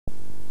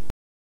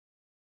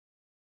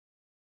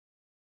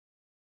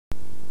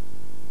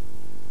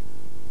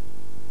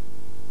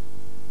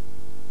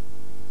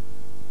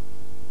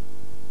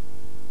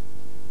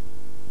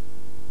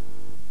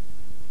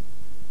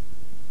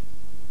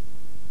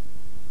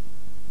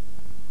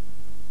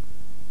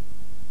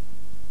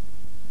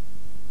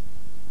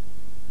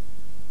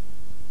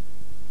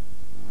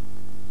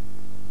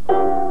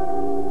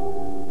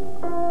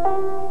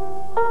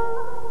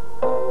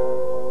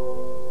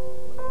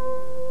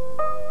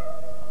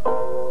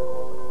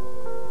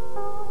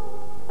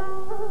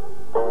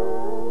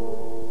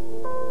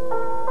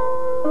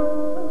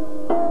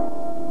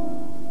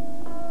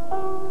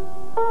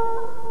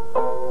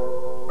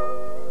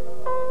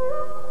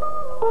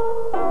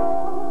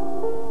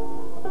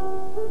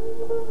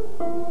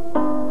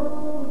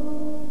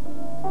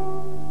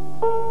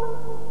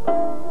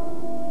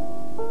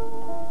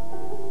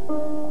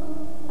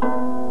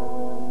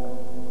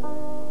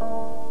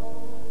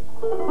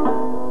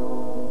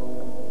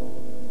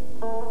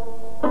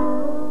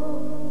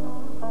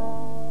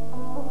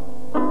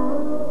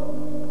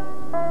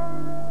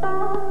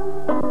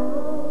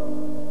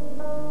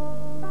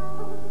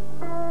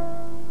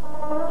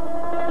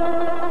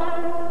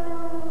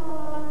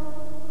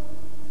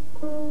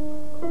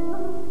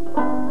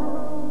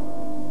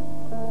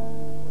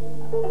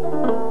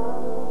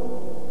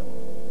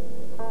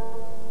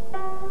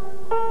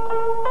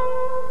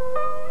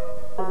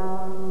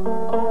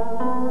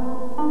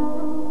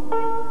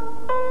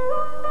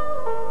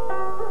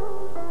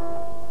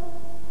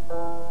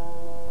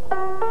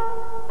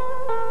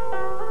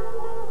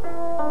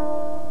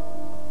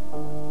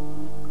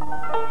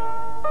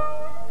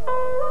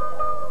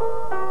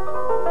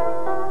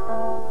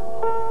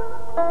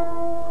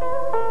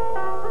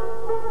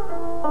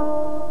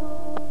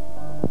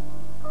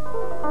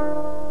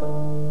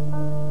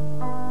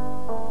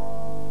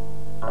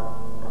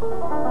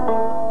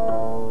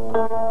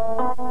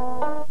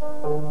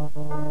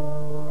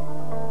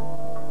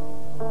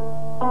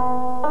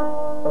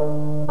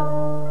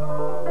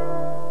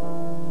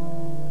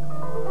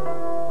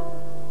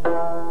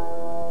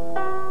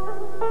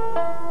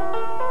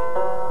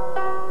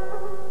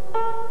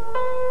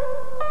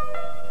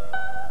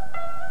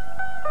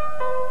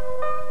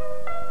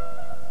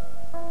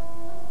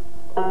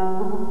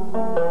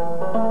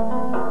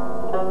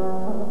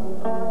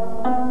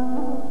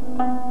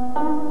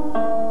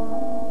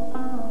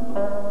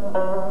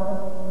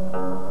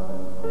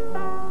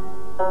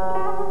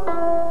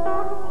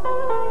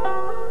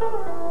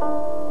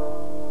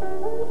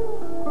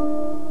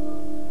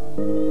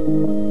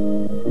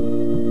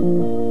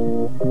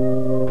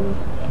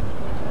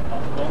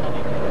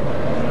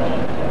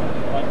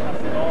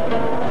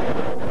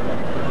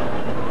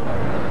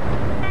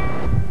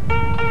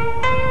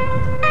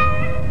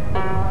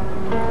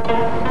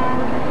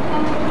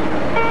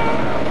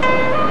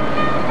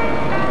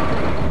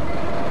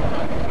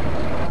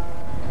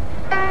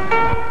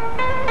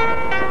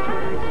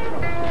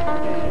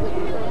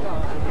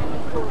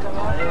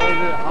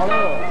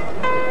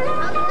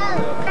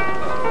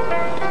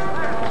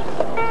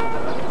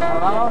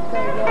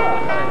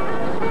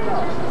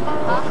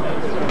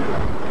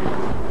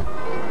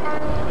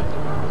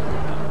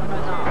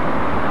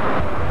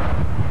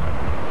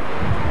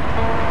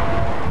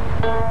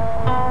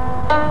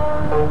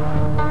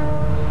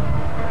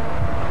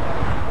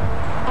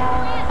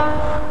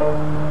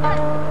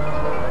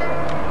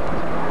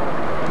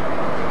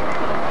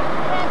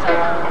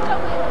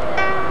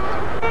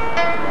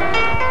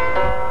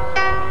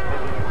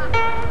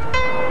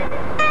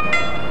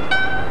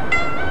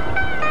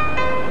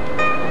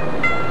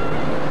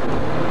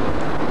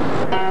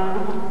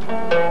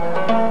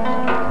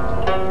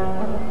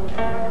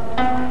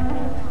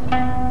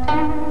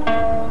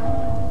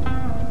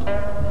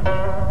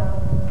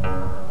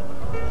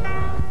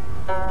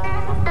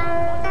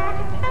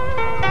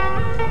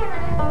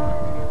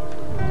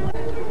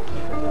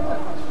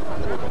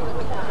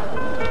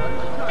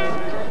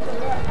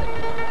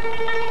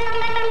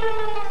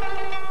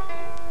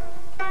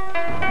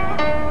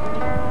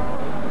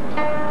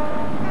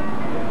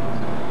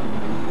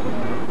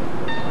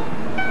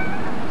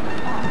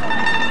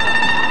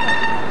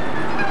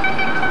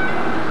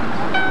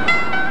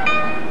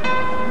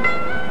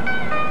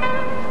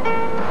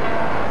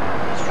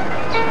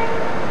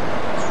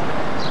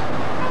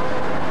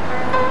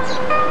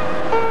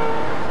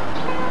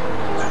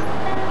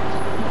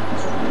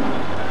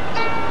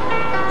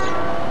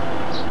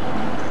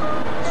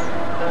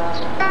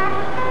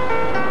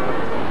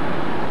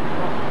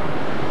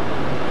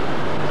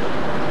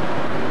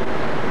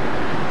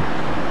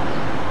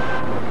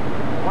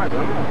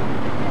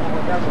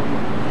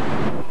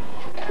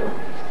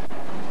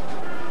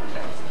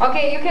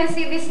Okay, you can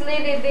see this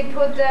lady, they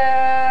put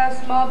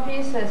small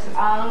pieces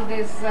on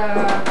this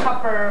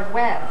copper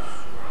vase.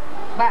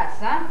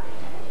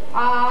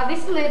 Huh?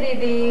 This lady,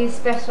 the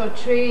special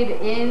trade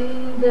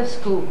in the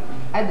school,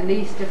 at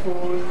least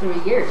for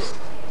 3 years.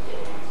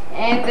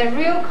 And the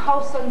real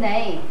coastal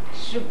name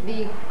should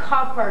be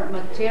copper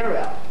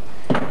material.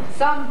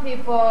 Some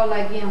people,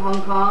 like in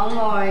Hong Kong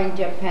or in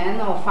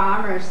Japan, or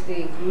farmers,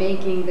 they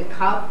making the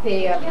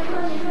copy of.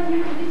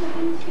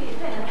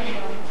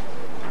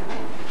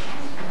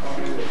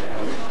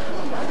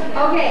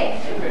 Okay,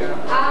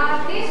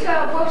 this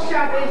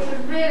workshop is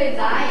really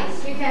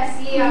nice. You can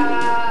see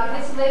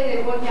this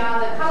lady working on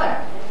the color.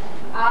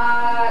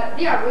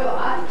 They are real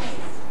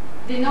artists.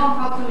 They know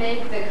how to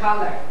make the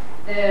color,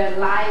 the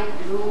light,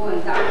 blue,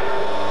 and dark.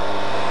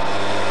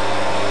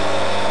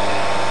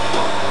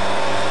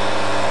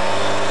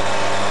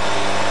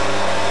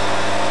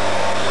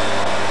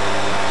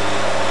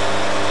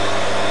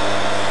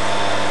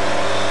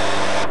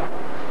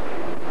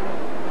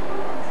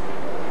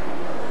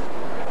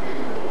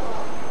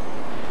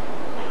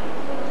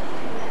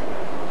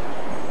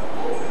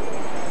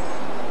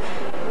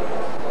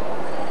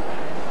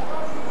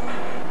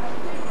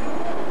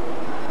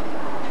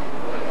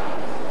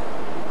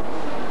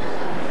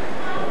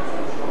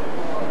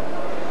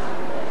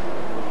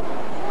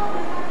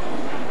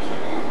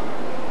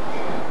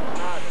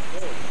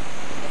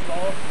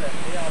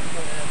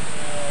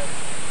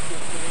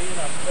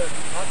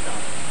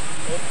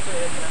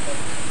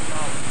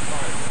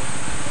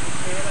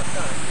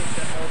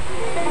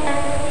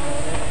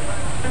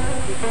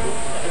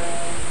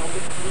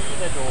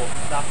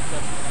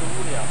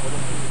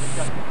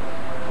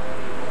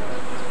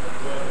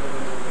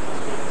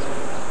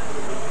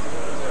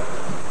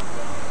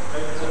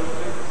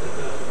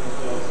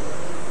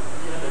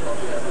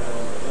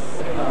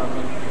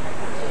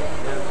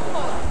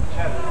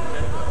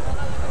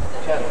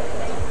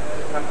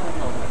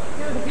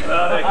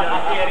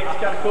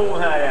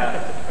 Här ja.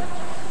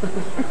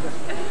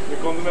 Nu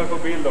kom du med på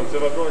bild också, det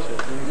var bra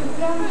kött.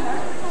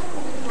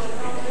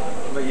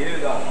 Det var ljud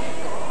då.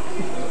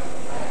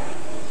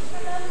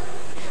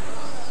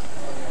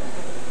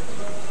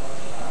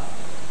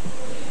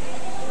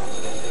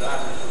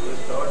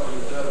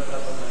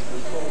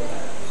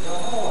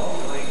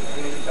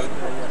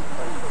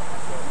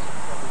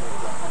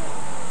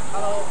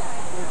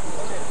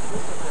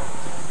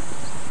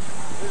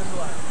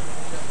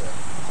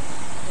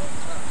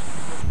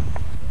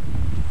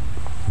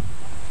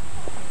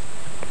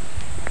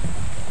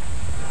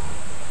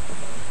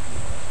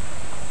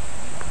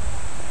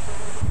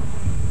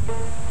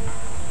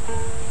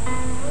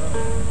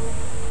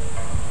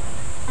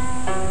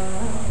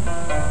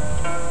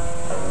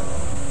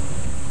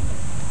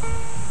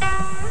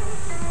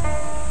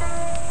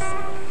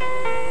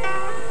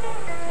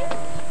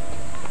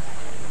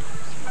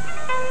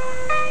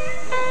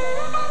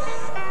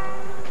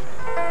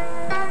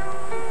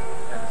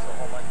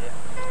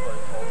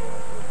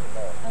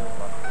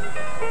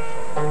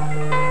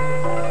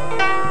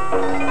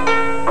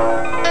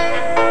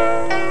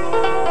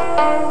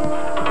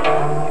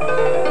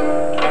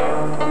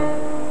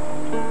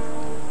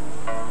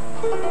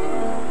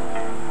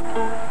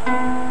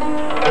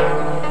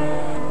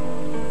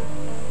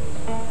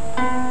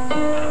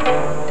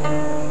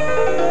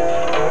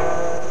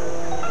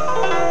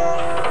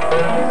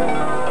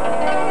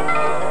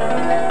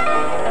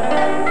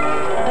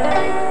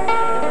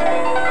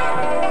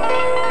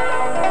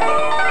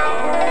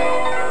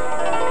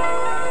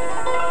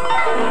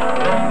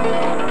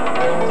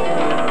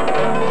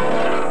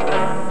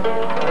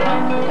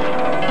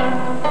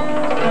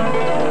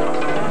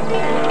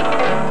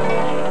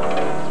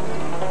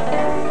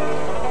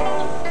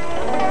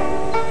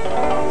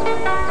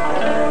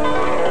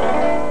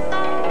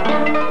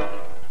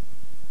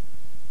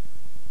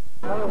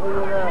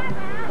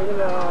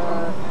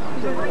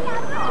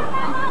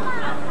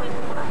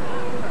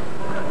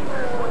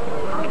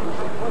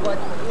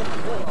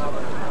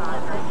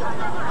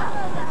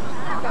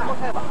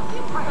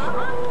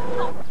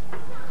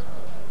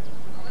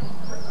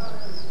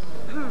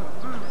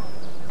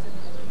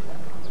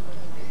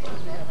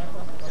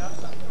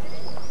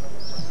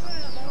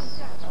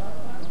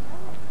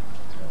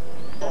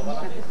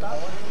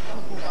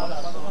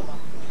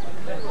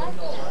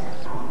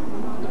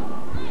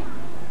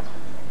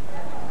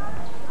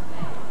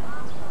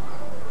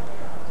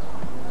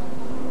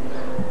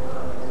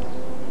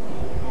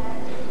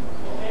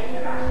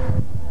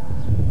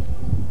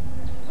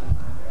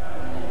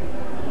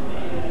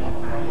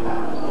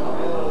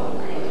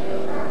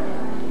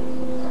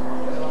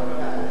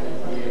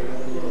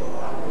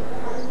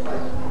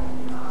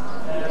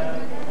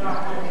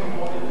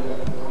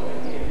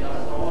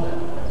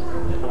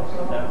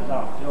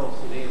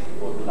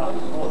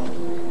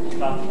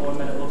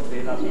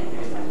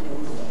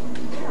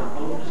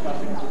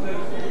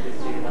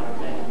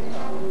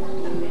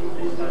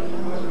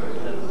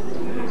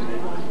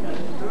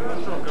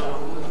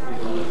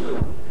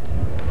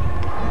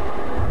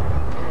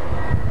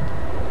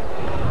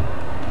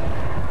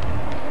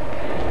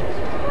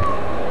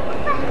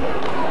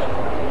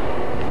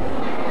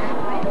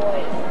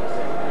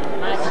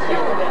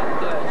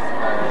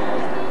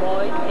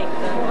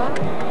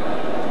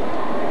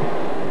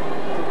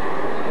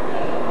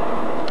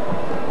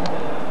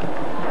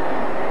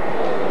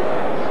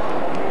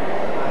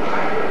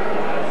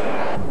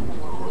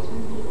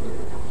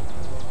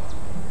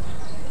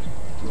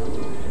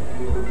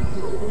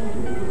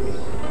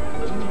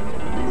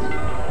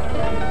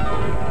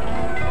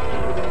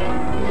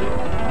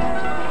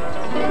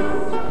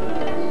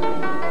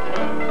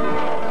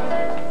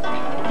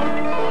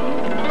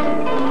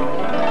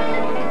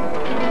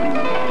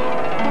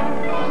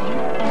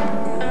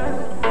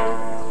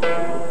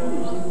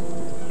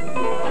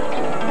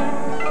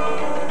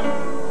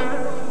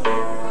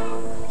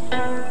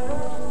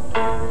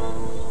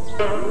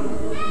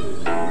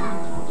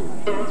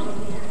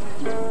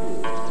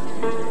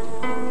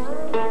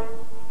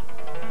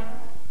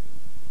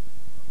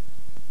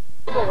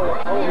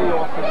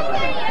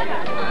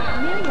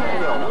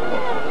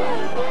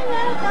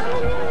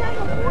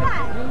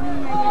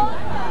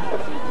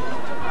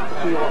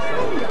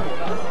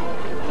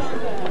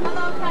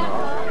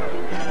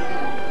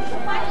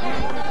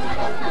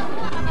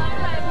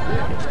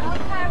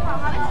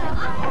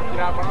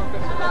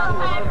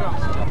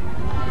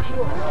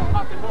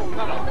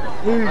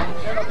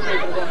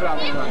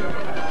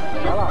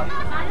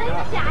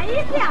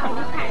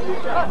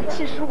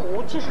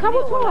 看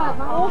不错，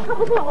哦，看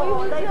不错，我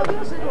有的要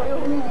60左右。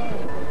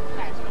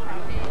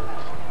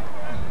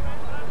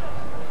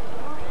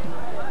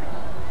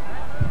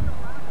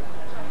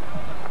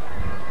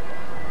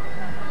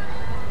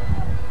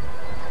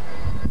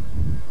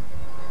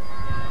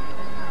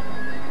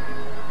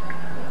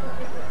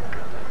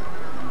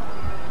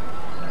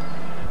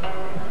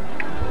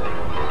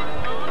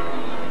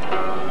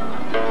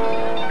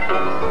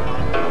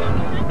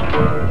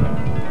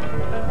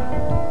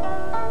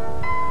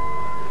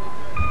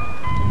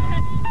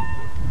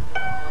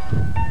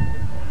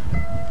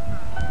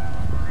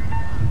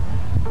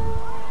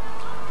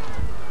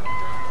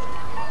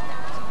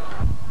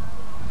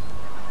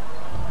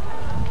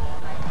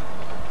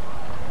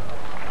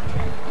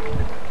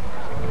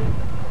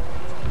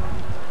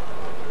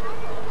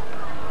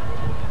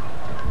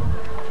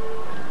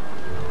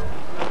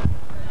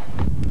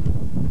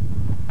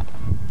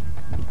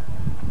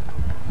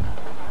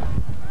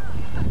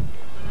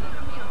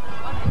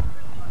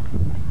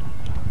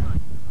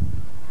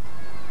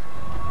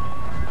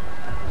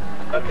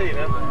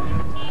Tiden.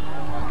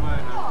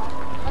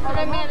 Alltså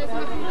vem är det som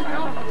är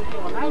fotografen?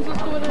 Hon som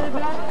står där i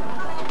black.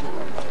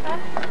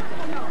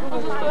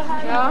 Hon som står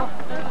här. Ja.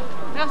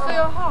 Alltså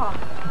jaha.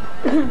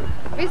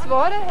 Visst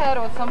var det här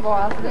åt som var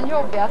alltså den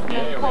jobbigaste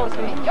med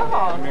Karlsson?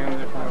 Jaha.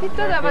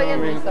 Titta där vad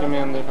Envisa.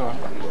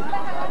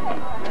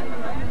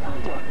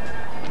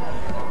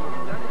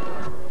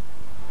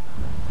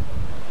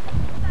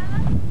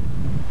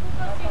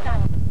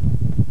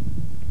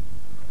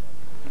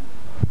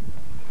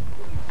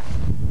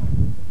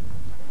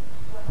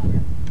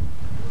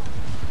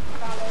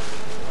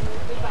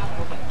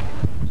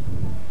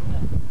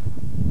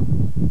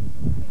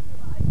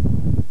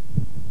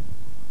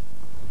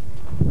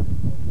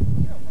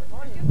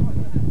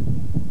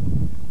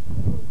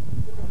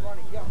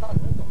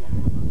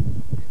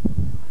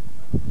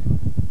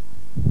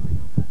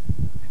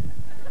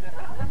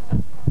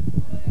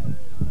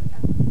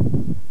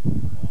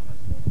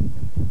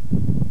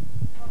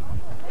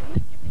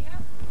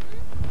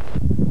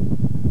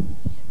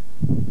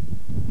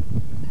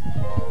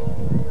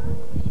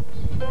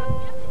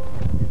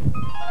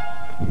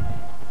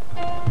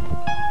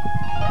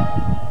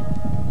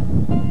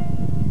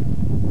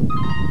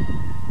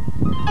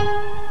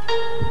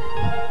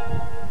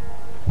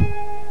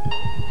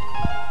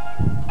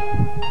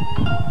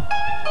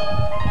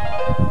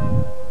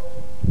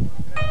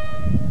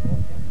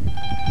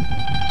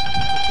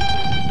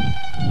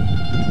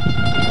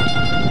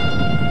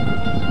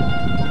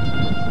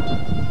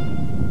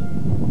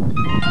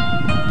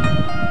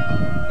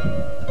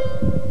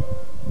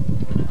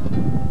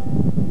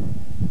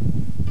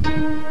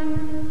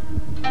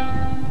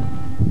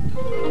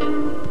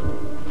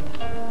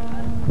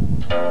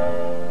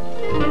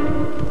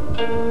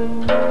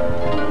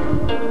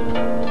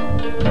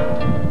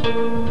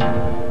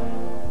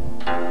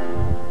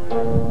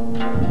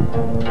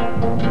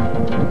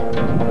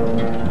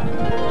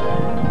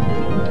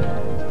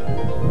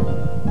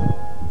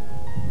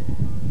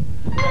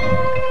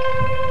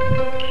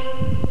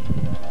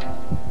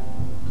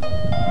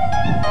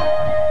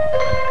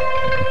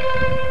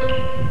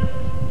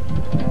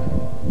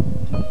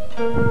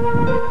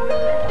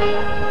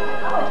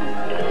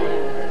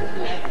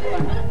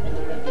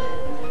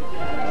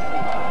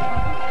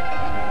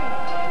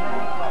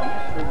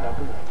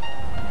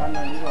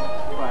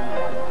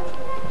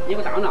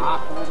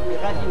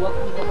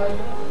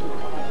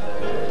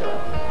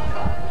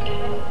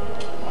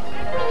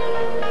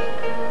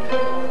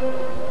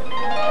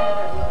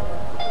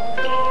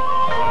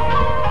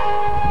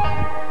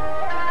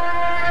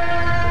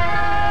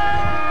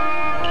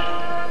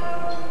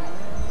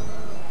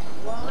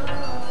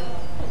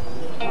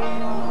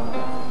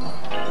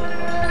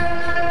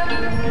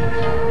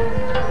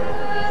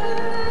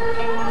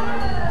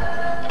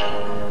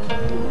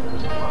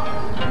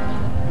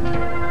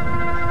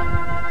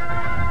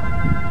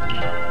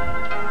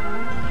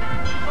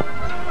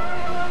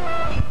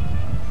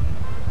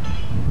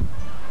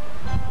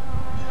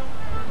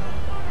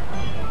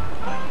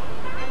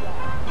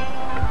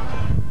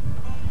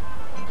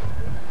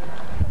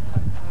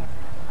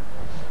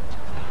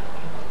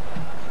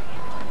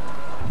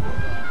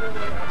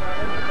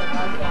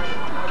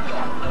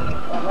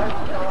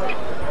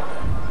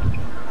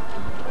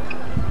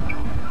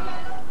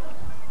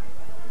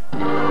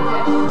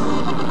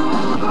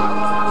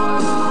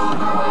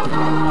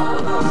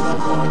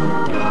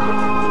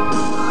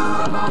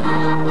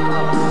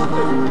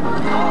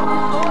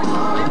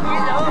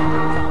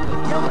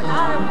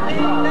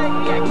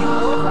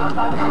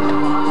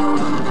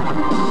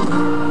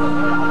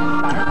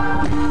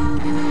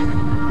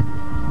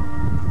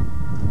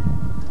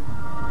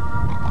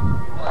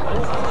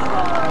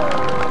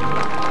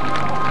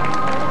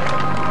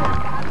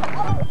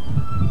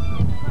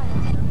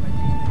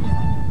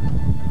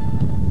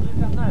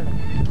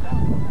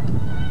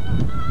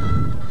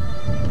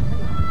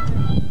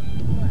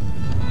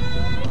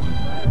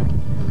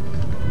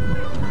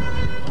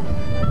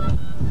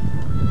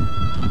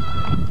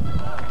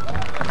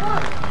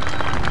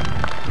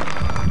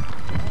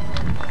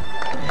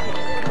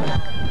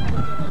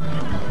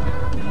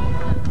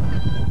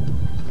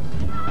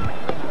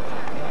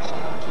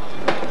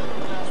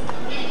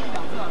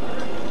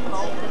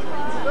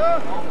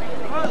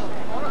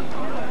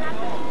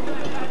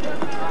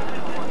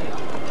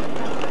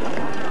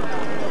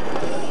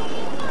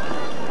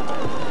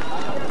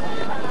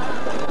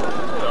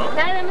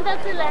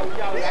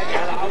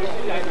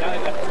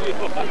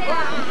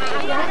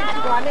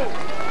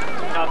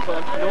 Alltså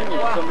en flod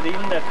som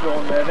rinner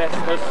från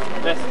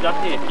västra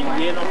Peking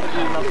genom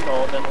förbjudna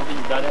staden och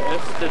vidare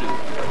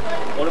österut.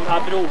 Och de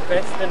här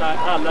brofästena är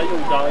alla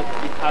gjorda av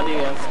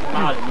italiensk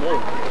marmor.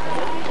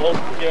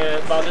 Och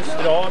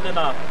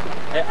balustraderna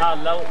är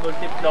alla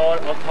multiplar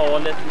av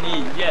talet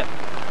 9.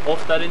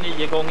 Oftare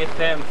 9 gånger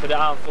 5 för det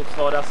ansågs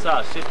vara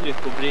särskilt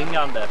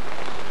lyckobringande.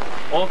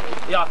 Och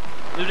ja,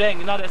 nu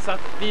regnar det så att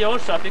vi gör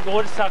så att vi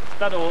går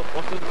sakta då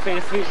och så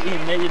ses vi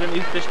inne i den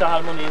yttersta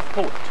harmonins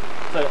port.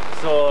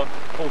 Så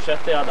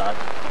fortsätter jag där.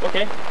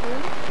 Okej?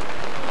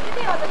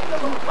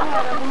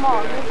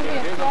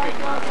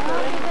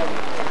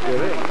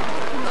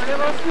 Det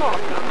var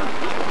smart.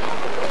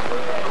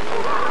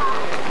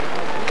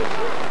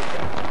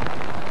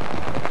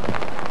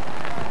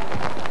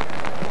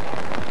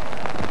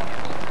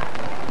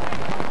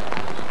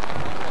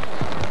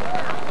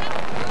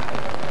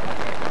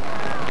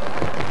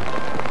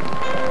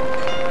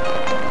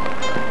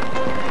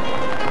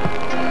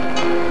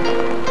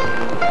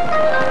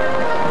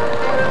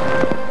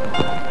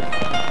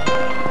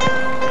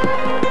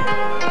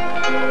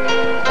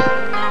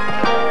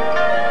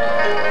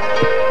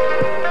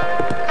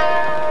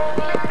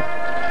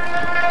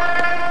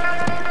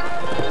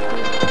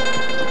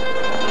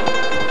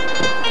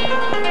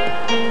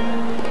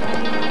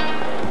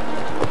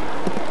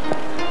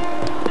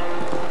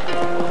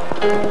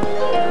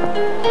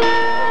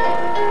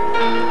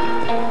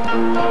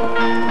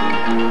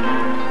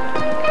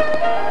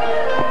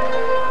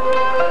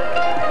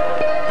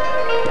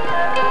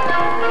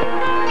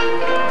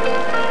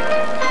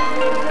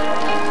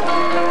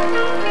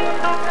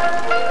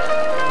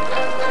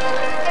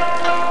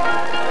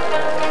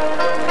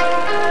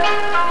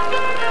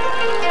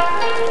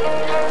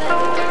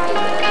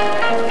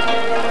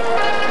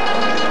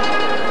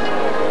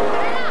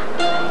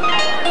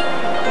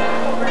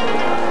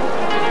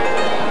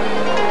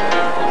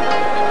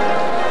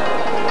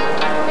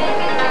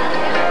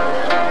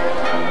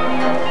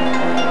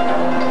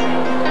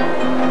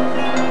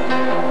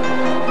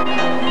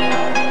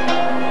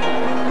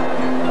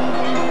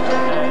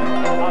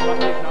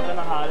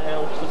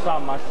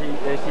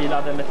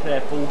 Kilade med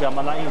träfogar,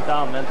 man har inte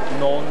använt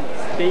någon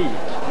spik.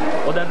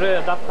 Och den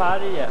röda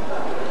färgen,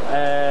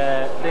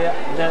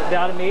 det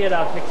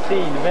armerar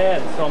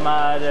textilväv som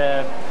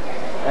är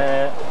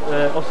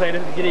och så är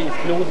det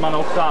grisblod man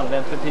också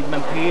använt för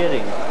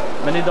pigmentering.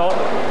 Men idag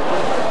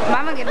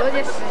妈妈给罗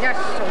姐使下手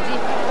机，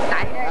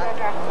打一下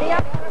这儿。哎呀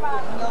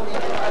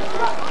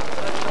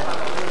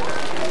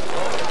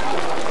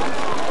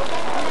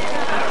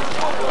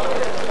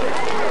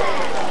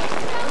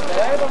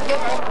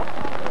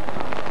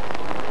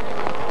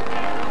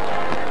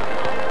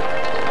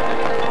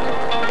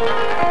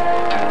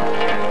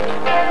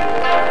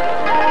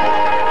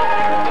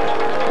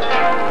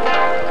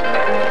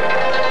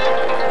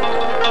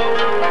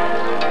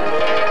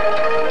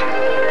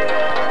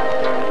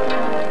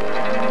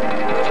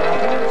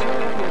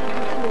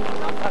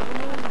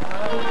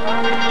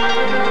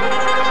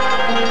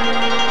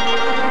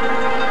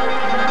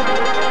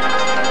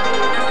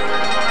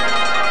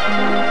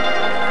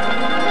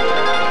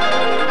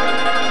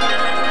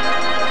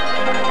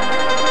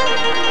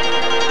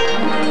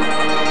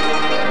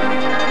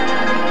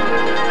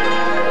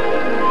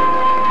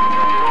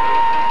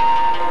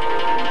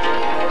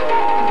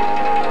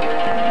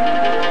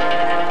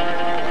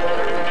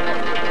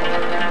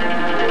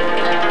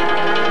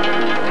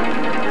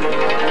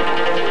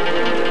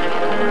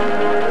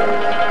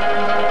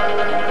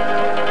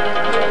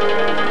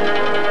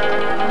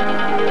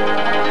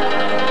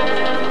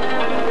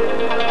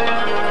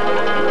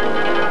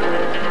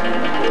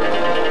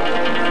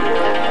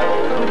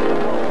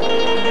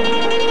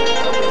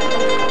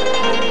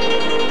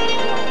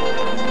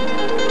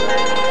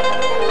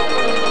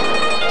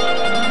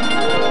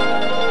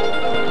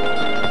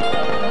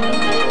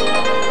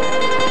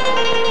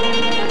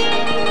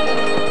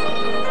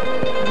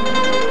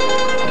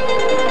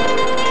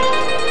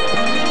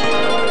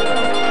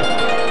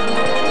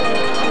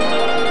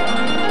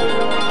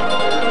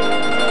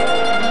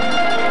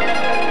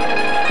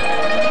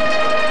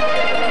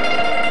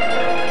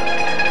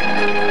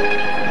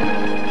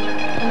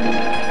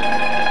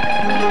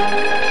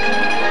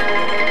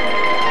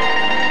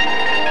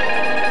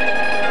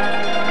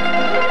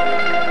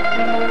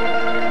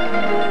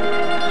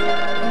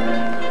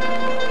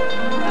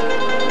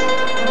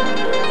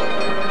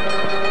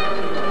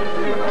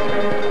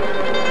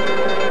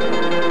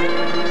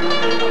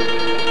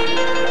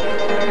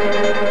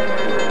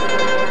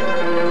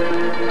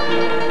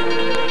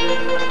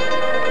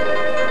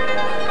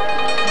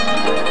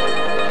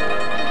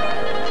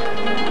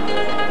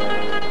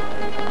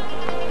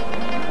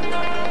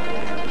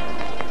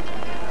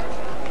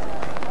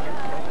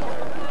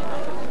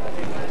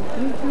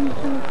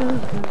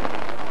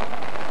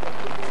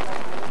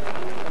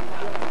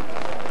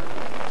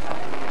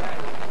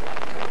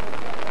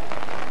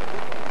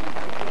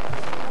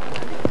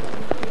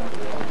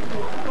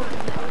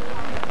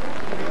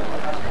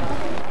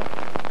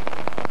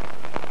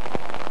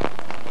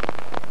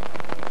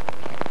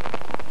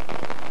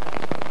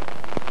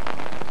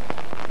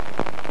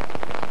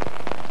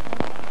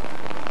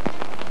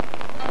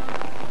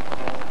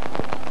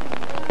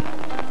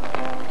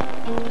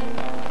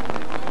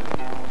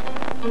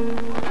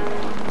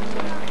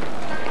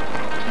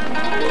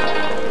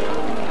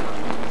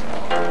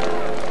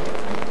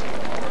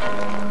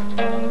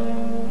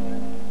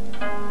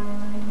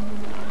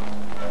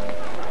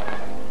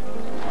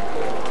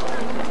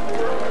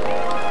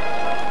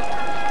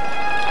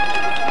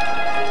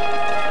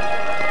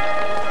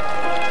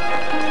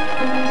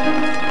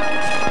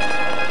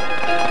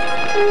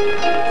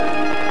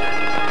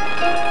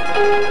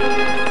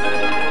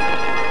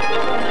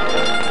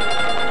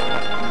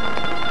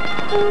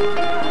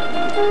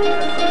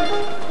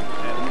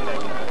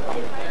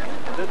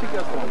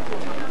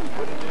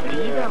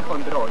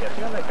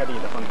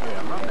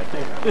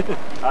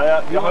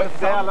，Ja, jag har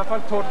det är i alla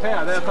fall torrt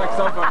här, det är jag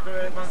tacksam för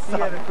man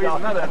ser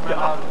skillnaden. Men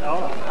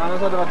annars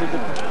hade det varit lite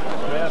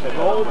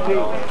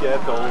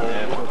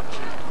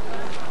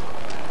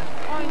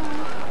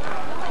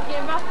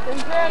Vilken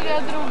vattenpöl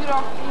jag drog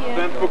rakt igen.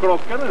 Vänt på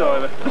klockan idag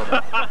eller?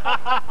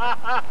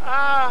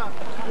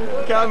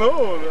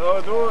 Kanon!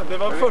 Ja, då, det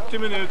var 40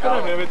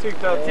 minuter men vi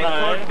tyckte att 40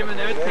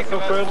 minuter det är så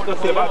skönt att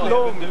se vad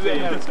långt du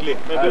är mänsklig.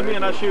 Men du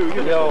menar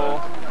 20? Ja,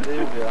 det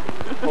gjorde jag.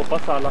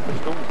 Hoppas alla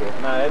förstod det.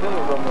 Nej, det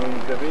gjorde de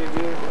inte.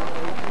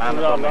 Men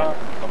de är med här.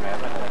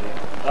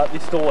 Ja, vi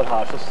står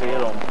här så ser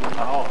de att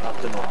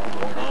det är något på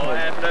gång. Ja,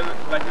 för det var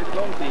väldigt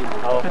lång tid.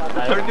 Ja,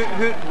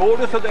 Hur går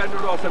du så där när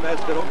du har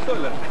semester också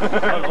eller?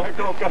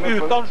 Klockan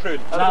utan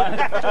skylt. Nej,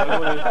 det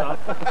går utan.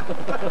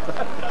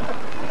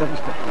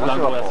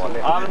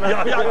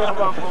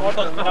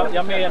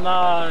 Jag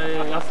menar,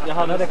 jag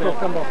hade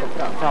klockan bakom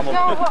framåt.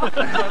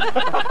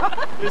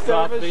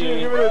 Istället för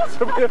 20 minuter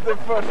så blev det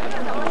först.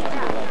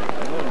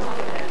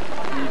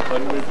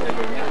 En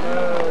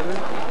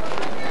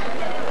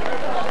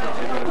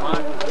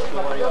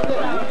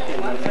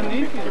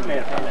ny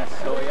kilometer.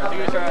 Så jag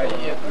tycker så här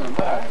i ett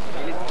nummer. Det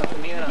är lite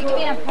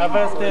fascinerande. Ja,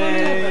 fast Det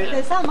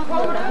är samma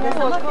kamera, det är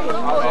samma film.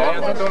 jag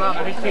tror inte hon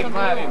andra fick filma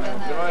här inne.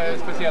 Det var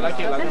speciella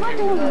killar som Men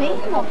hon med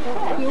också?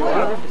 Jo,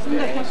 som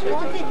det kanske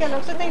var en tick. Eller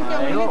också tänkte jag,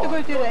 hon vill inte gå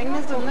ut i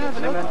regnet så hon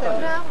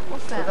överlåter.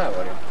 Och sen,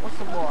 och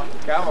så bak.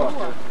 kan vara.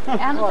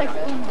 En slags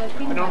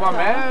underfilm. Men de var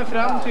med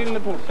fram till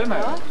porten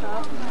här.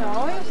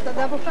 Ja, just det.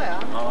 Där borta, ja.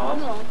 Ja,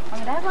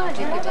 men det här var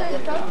lite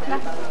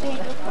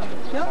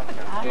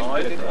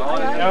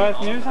Ja,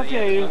 nu satt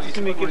jag ju inte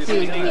så mycket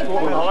tid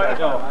på.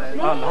 Ja,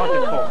 Alla har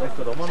inte kommit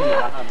och de har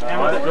mera.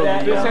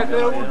 Du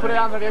sätter ord på det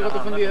andra vi har gått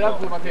och funderat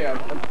på, Mattias.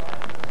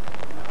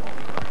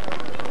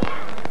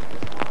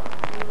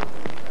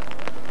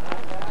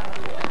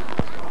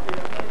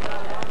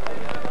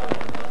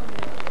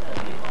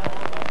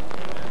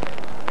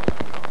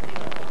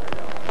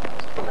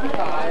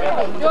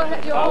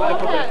 Jag har här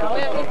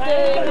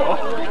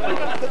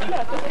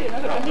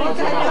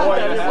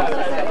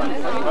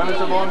Man är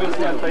så van vid att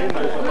smälta in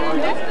här.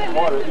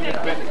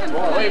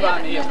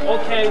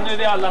 Okej, nu är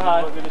vi alla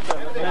här.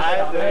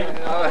 Nej,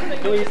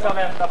 Louisa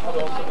väntar på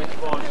dem som är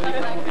kvar, så vi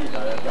kan gå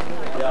vidare.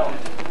 Ja.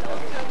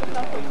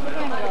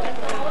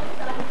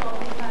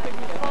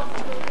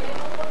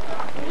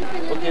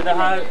 Okej, det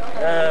här,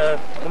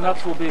 de här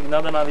två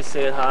byggnaderna vi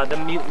ser här,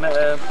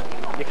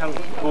 det kan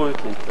gå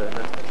ut lite.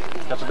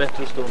 Kanske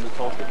bättre att stå under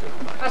taket.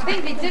 I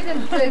think we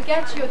didn't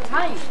get your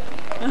time.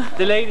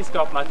 The ladies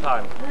got my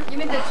time. You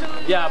mean the two?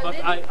 Yeah, but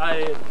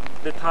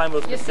the time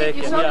was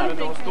mistaken. Yeah.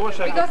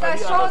 Because I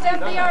saw them,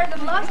 they are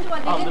the last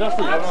one. They Andra didn't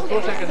sidan, De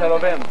står säkert här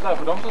och väntar,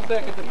 för de som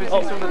säkert är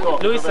precis under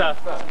taket. Louisa,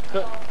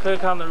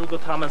 kan du gå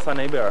ta med sina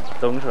neighbor? Yeah,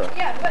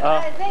 but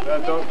I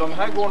think De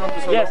här går nog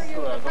inte så Yes.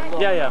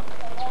 långt. Yeah, yeah.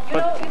 you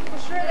know, it's for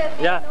sure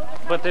that Yeah,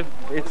 but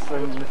it's a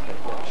mistake.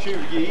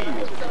 20 i.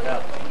 Yeah.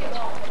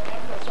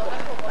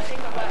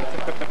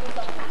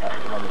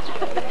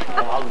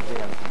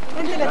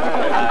 Inte lätt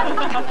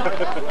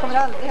att kommer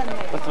aldrig hända.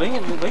 Fast det var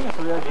ingen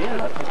som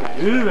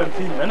reagerade. En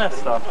timme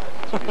nästan.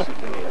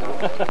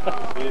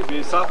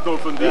 Vi satt och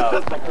funderade.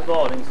 Ett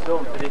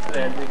förvaringsrum för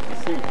rituell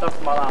rekvisita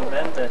som man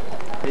använde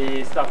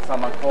vid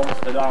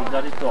statssammankomster och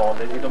andra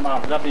ritualer i de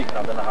andra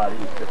byggnaderna här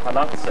ute i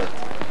palatset.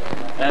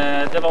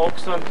 Det var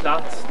också en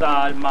plats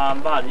där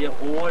man varje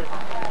år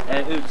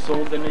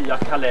utsåg den nya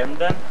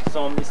kalendern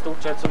som i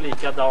stort sett såg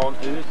likadan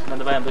ut, men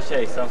det var ändå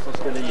kejsaren som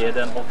skulle ge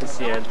den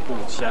officiellt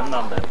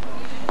godkännande.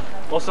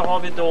 Och så har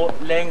vi då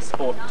längst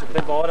bort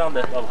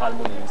bevarandet av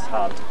Harmonins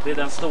hall. Det är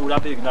den stora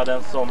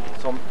byggnaden som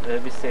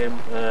vi ser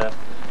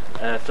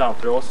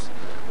framför oss.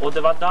 Och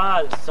det var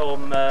där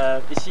som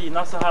i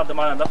Kina så hade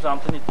man ända fram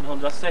till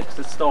 1906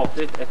 ett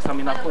statligt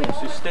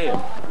examinationssystem.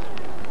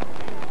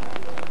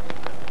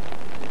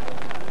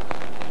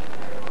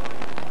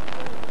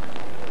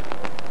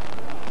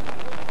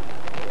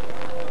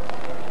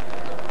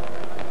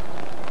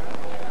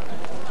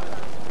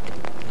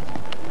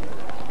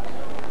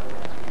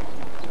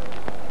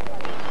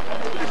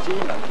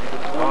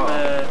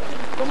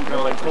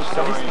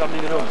 Socialisterna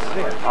blir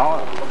rumsren. Ja.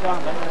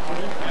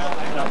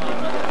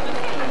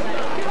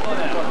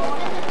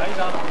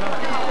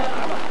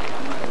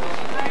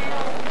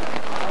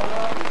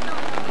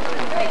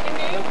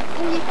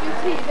 Hon gick ju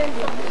till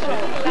väldigt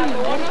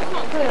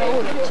förra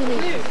året till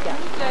Nyströmska.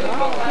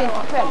 Helt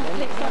på kvällen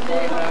liksom.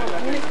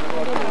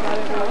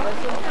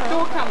 Då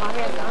kan man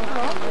redan.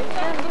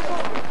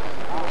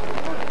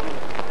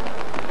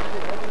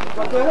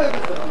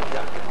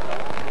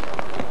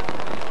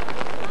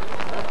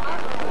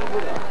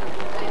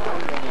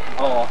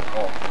 Ja.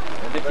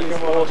 Det finns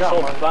små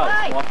shoppar,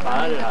 små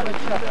affärer här.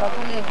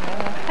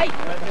 Hej!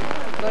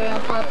 Börjar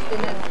få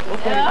abstinens. Och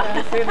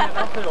vi ser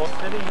nedanför oss,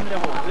 det är det inre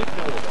hålet.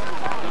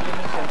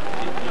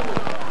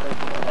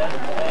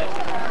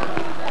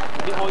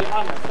 Vi har ju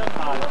axeln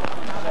här,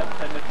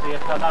 med 3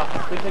 palats.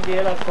 Det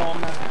fungerar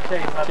som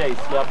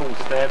kejserliga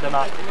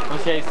bostäderna,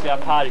 de kejserliga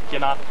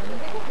parkerna,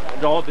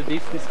 rad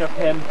buddhistiska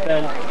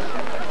tempel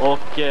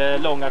och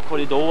långa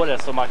korridorer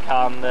som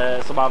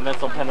används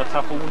som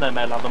penetrationer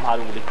mellan de här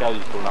olika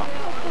ytorna.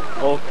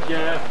 Och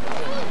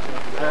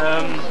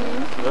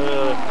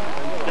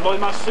det var ju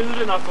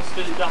marsurerna som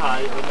styrde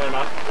här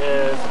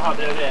som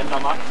hade den reella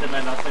makten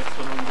mellan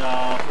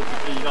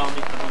 1674 och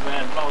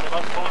 1911, och det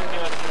var folk i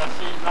östra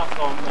Kina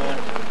som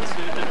i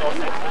slutet av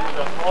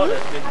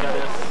 1600-talet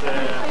lyckades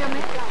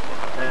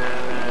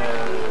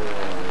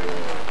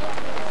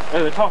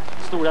överta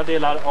stora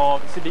delar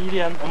av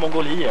Sibirien och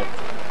Mongoliet.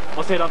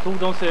 Och sedan tog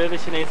de sig över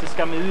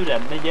kinesiska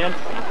muren med hjälp.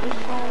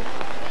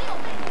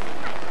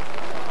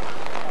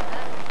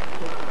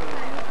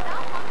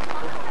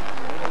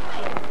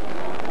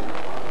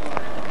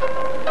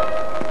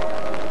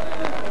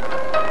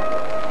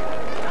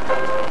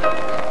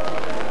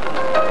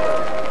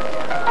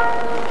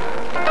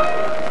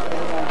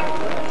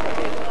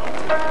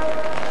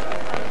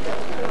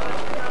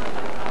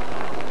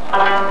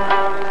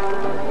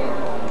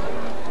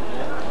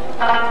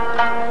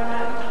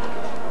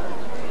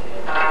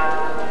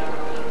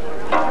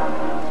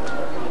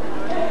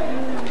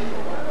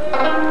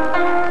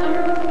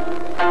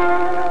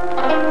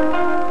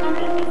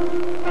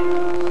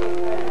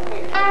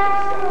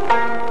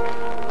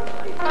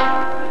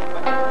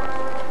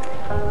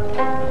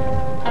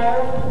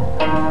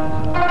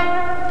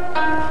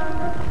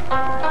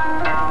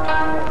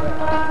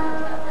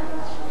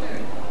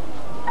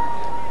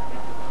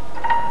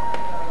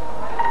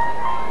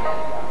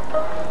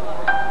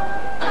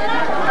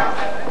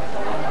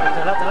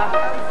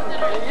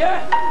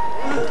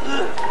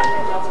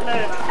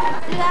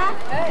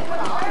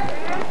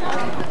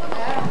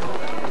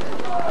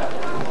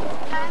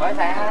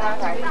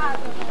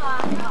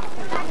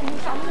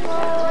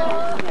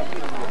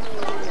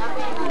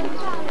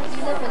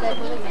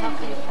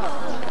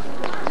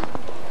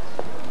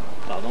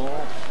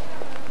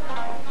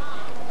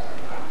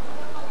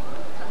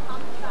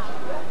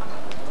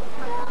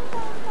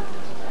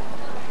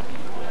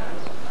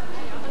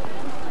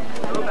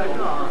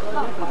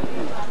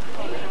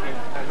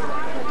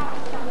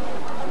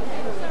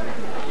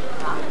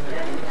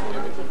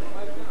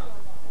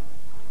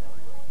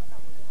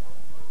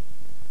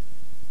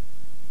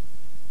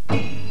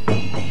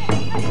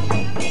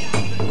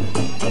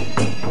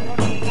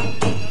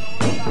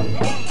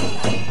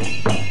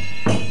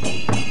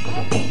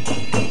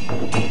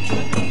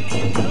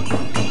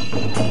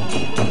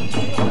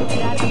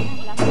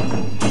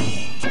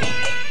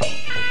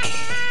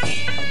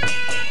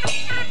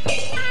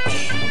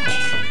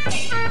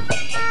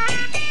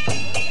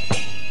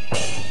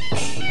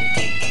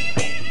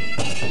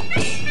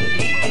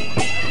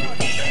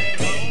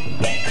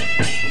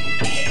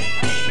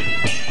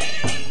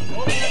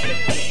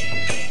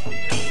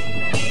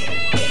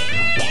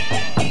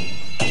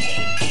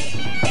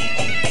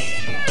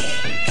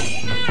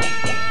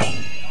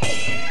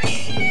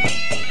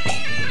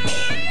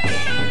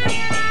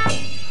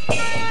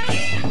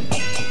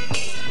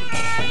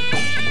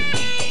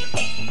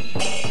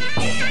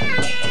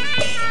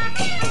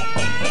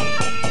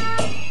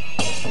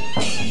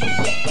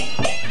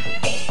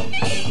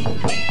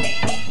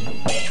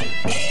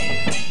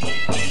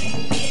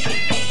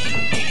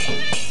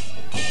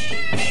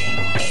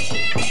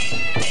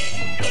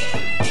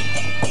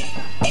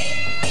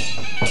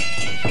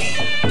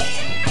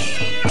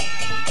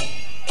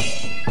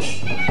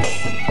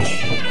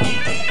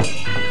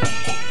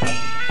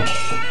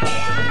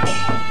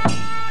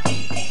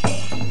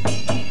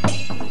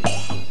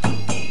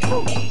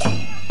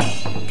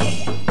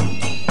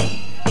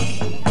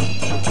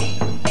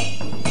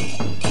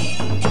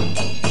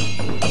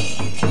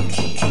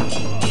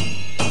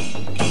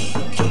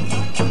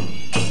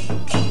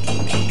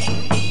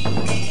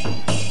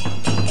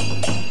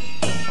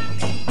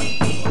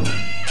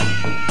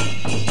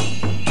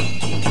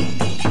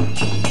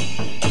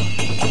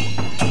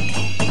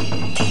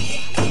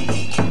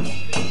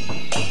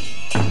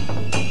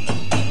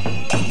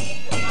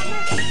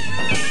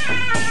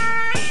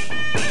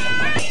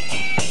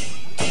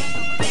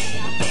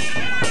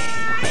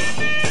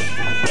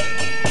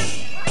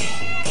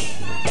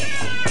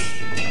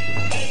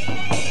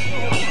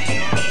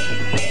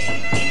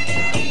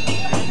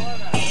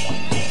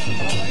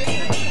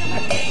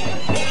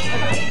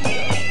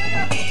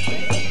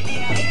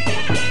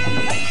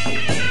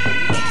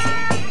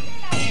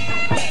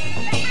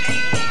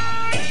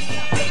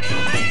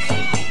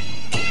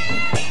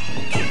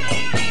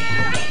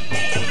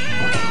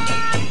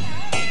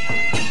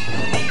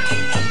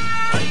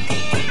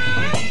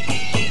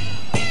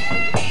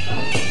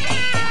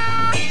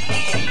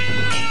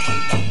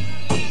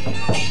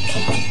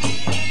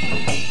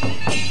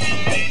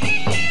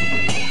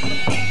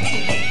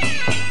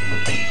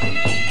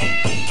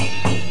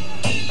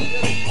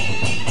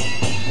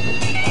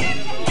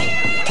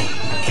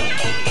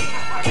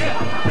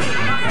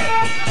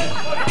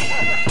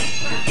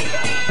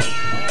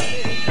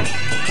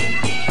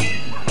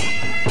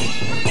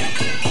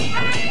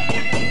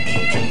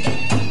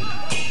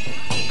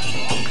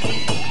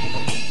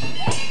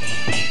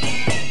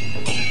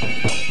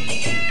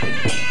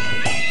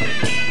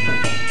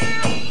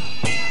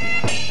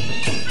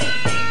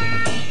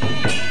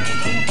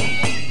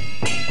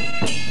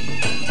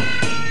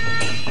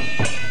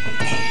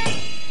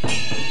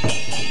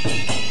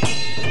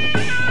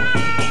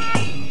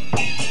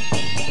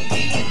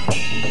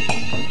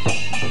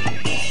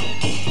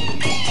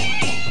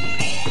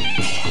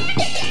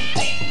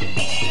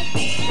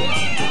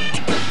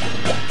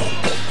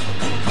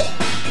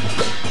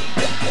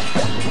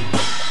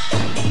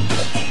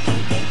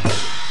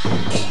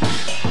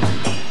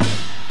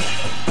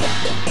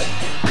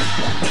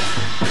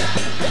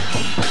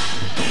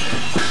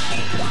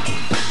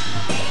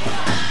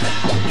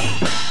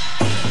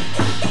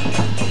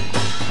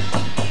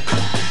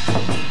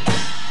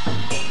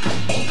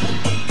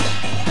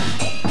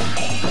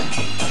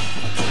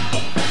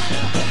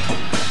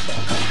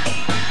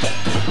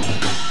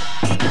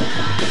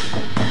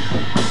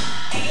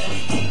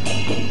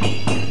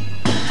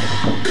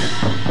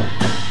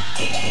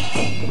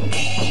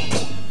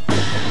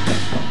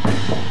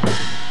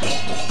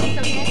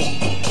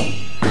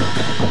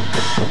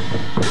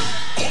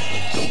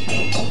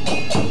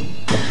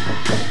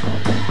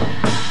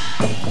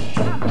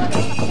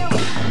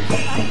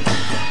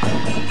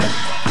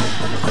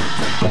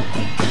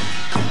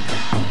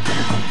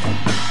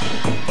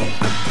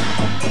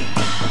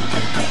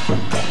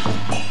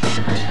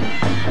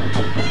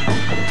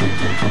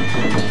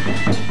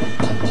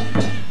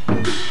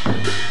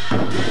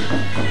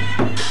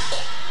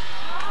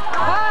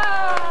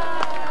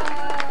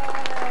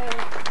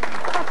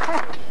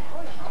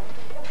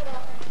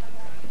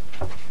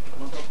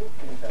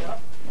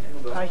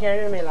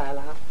 känner mig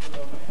Laila.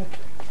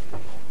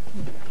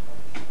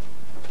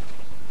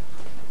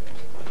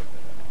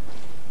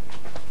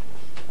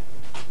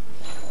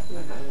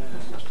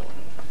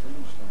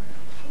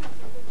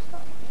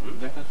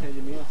 Det kanske är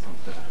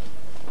gemensamt det där.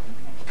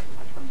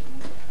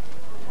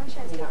 Här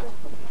känns det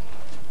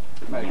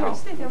bra.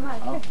 Konstigt, jag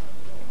märker.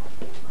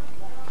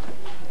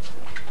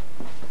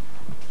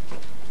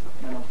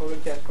 Men man får väl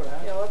cash på det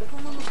här? Ja, det får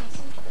man nog.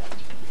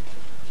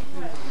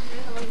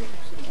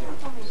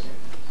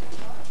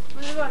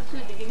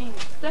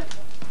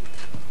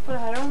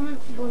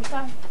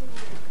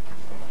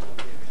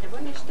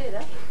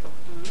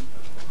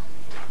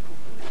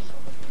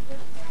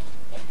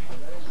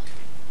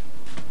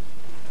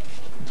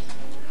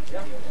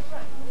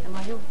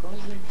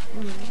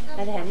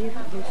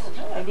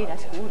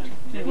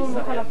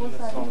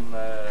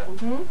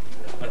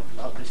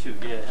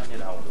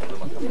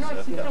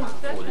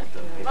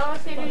 Ja,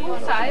 ser du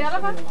bonsai i alla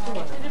fall?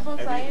 Ser du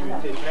bonsai?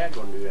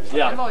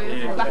 Ja, det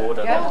är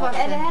båda.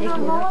 Är det här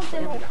normalt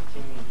eller?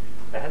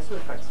 Det här ser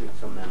faktiskt ut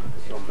som en...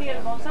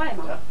 Fel bonsai,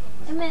 man.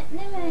 Nej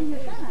men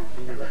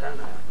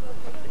hudarna.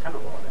 Det kan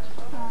nog vara det.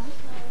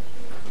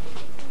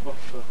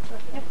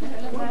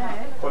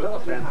 Kolla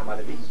vad fränt de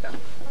hade vit den.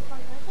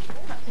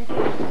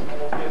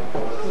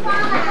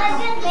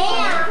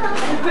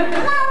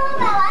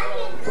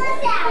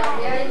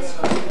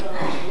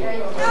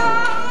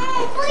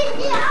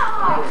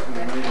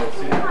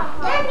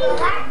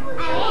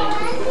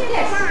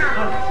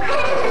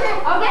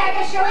 Okay, I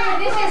can show you.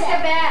 This is the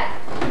bed.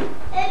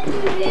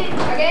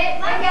 Okay,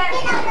 I got.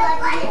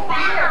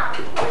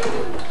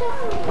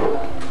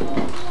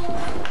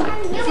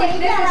 See,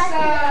 this is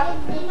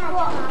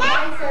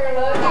nicer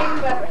looking,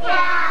 but.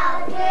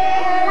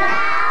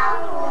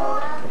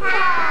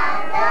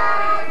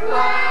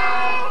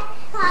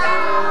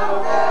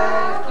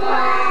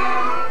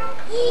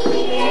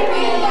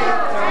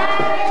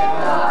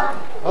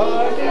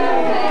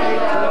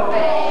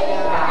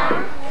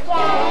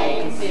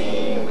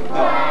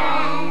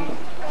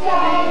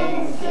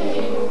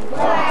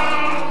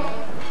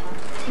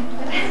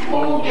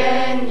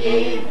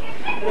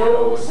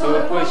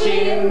 Rosor på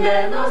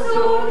kinden och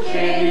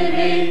solsken i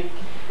vik.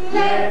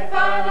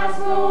 Läpparna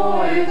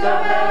små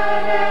utav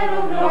bär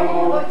och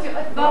blå.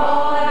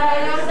 Bara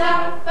jag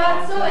zappat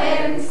så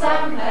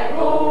ensam här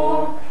gå.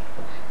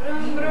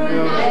 Brum,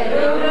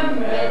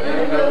 brum,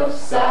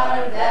 blussar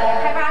där.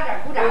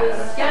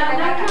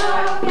 Buskarna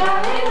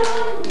knakar i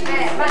runt.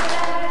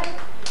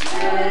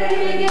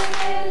 Sörligen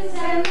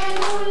hälsen när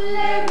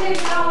Olle blev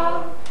glad.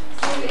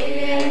 Så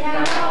blev en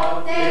kamrat,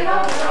 det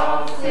var bra,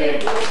 se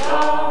då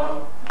bra.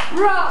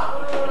 Bra!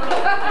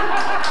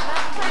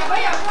 Vad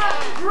gör man?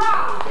 Bra!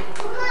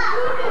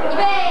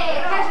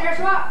 Nej, kanske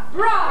så.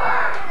 Bra!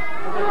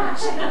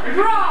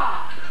 Bra!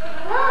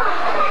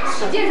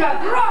 接着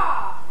bra!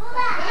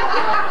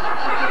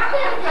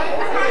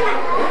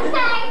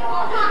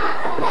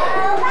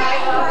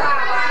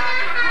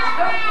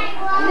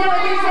 You know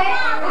what you say?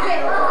 You say,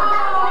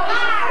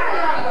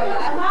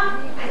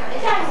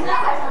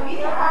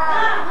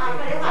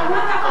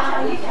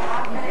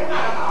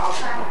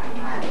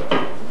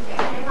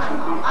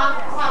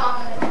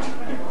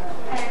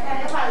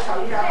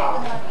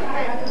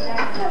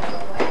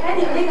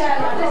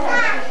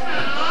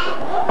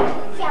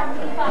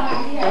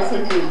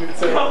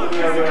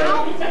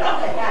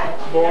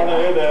 Barn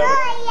är det.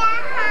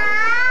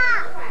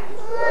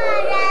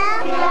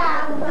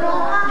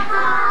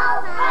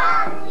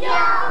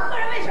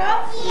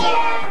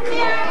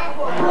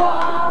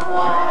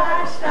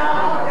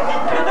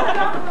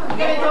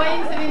 Ska vi ta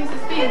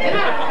insulinsystemet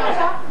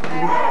kanske?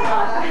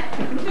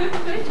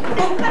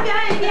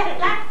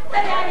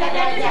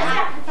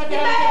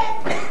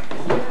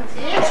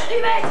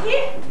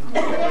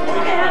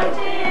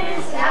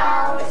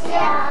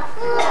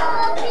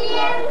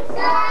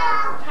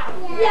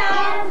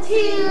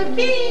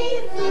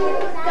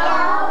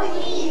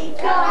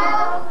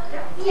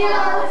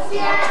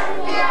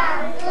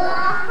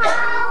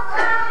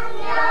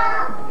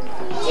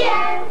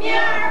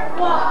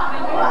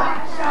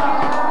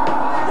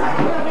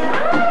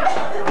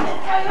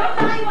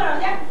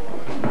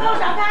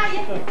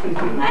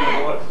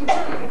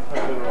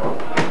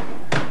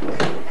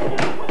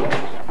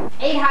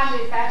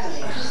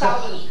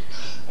 families,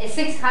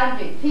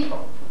 2,600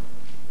 people.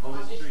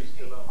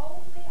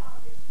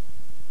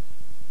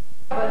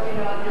 But you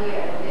know,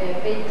 the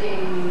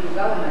Beijing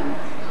government,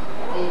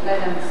 they let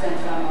them send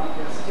some of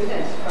the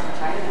students from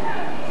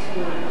China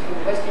to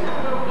Western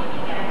Europe.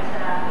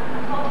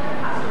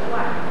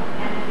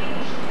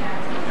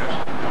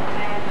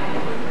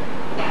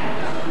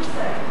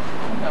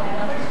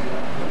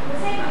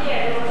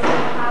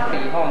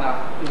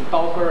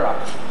刀根儿啊，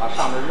把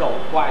上面肉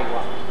刮一刮，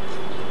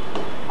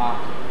啊，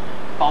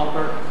刀根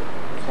儿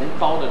从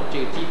刀的这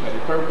个鸡腿的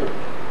根儿部，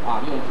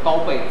啊，用刀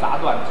背砸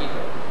断鸡腿。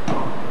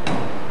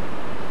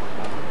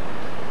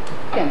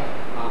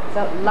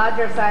So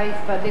larger size,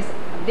 but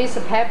this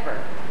pepper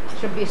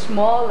should be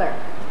smaller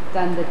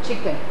than the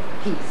chicken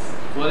piece.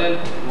 昨天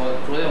我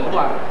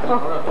断了，头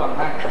儿断开。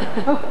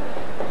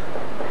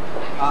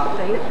啊，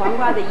等于黄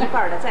瓜的一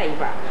半的再一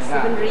半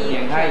，1/4。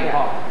点开以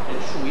后，这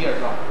树叶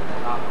状，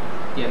啊。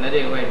 点在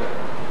这个位置。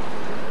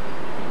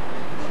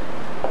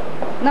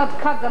Not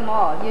cut them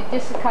all. You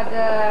just cut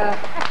the.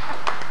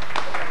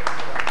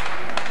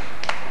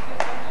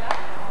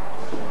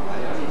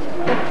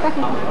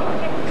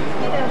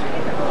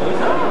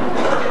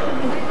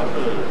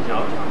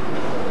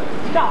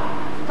 赵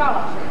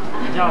老师。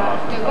赵老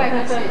师。对，外科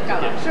系赵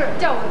老师。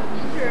叫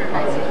您是哪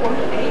些？我们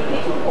培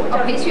训部。哦，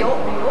培训。旅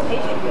游培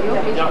训。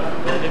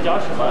你叫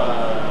什么？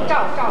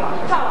赵老师。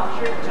赵老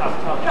师。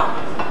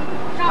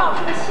赵老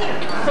师的姓，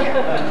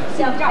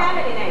像赵。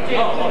你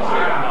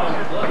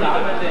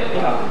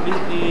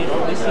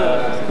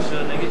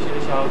是哪个学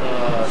校的？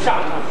上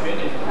学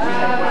的。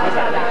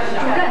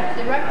主任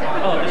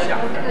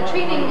 ，director。The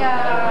training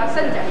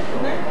center.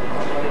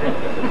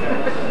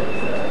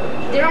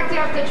 Director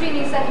of the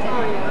training center.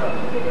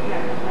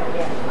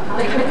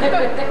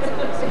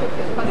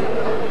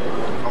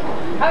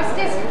 How's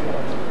this?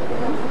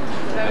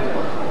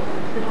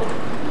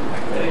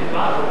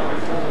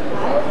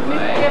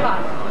 Mycket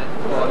varmt.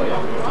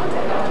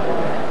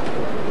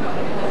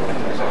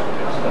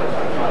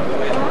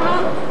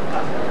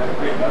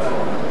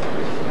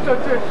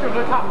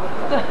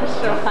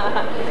是吧？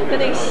跟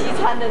那个西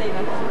餐的那个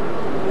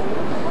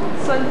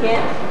酸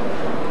甜，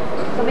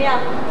怎么样？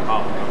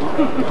好。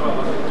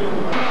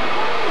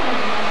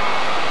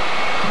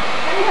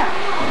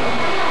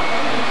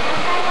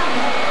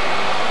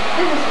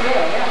This is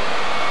real, yeah.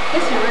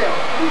 This is real.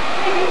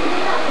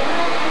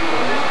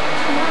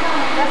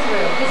 That's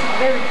real. This is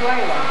very dry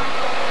one.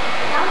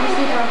 You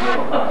see from here.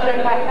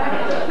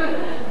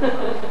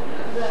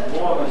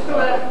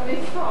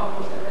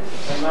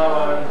 And now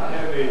I'm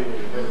heavy.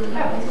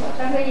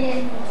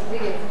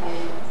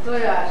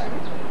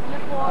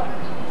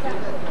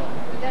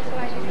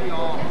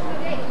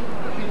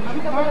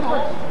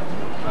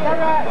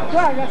多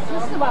少个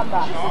？14万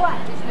吧。14万，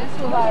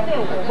组织队伍，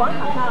广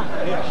场上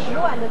10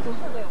万的组织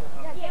队伍。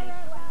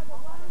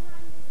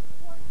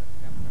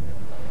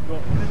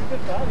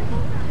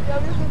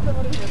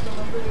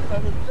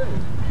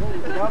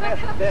Jag vet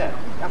inte.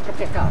 Jag ska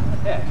peka.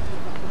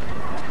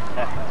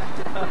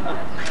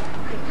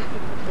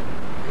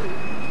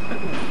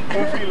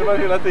 Hon filmar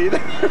hela tiden.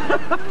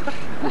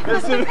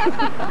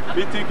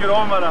 Vi tycker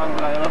om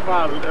varandra i alla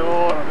fall. Det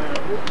var det.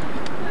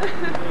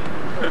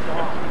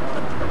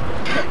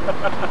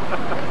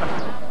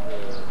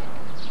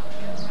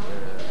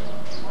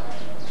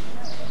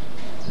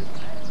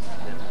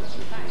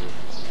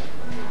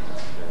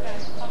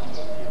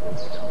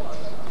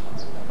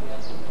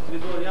 Vi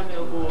börjar med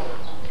att gå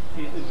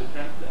till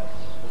huvudtemplet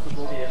och så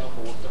går vi igenom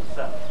båten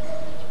sen.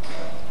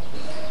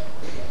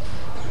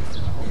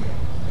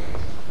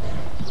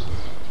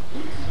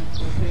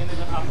 Så ser ni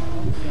den här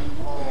boken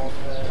av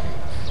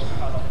så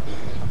kallade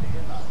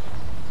huvuddelar.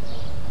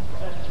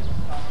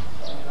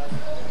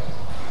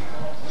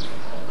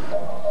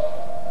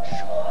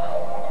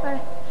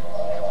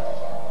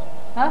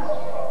啊？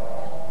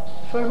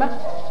说什么？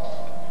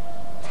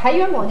财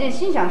源广进，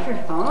心想事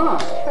成，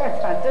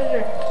这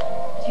是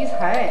集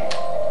财。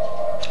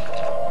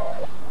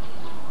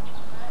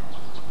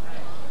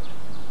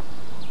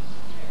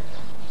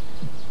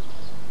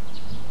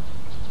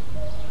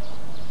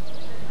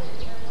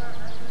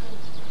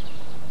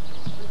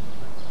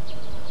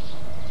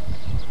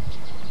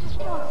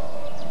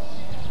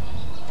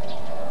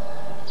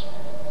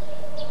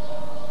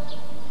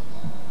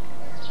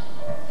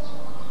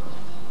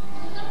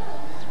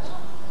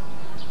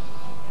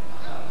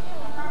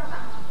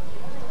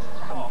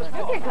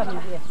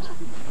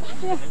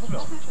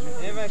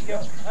Det verkar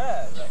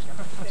här.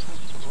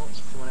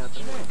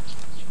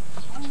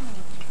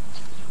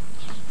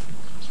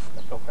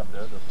 Jag plockar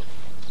bröd och så.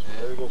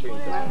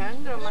 Vad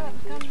händer om man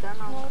inte hittar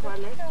någon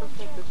toalett och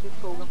sätter sig i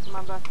skogen? Får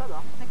man böta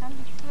då?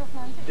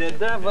 Det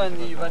där var en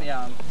ny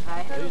variant.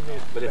 Nej.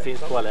 Men det finns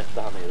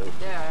toaletter här nere.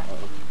 Det gör jag.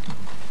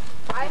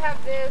 I have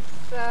this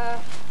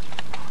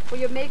for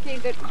you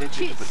making the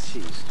cheese.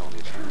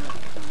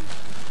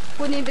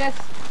 Put in this.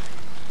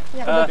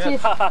 Yeah, the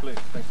cheese.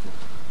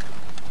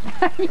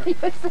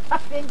 Use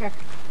that finger.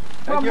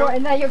 One more,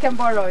 and then you can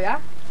borrow, yeah?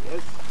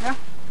 Yes. Yeah,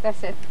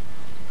 that's it.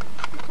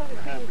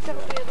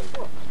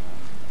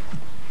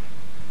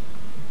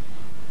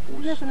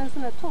 Det är som en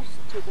sån här toast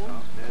typ. Ja,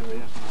 det är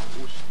sån här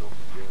ost och...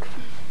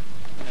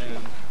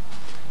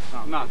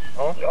 Mats,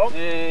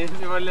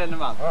 det var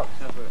Lenneman.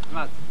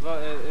 Mats,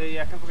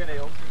 jag kan fråga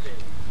dig också.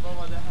 Vad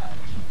var det här?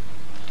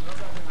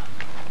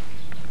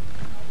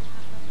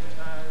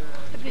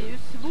 Det blir ju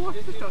svårt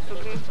förstås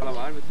att bli... Alla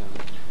varvet sen.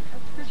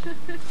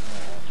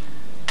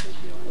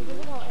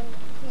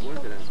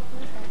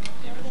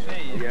 Det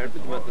hjälper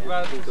inte med att det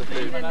hotar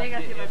slut.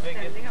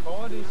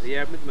 Det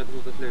hjälper inte med att det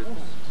hotar slut.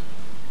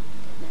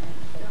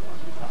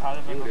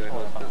 Det gjorde jag i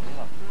höstas.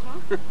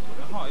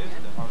 Jaha, just det.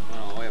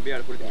 Ja, jag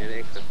begärde på lite mer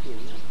extra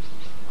pinnar.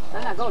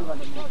 Den här golvet.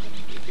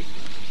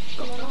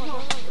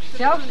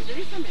 Ja.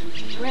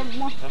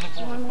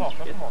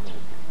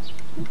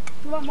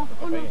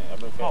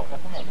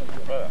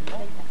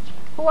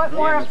 What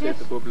more of this?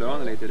 Jag på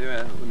blöna lite, det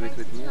är undervisar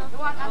lite mer.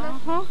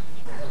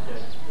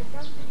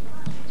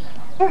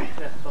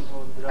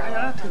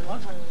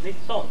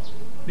 1319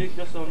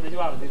 byggdes under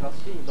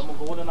Yuan-dynastin. De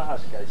mongolerna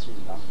härskar i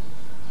Kina.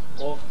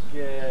 Och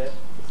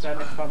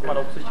sen expanderade man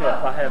också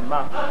köpa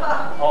hemma.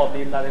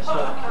 Avbildar en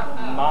tjock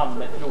man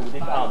med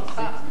frodigt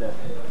ansikte.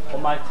 Och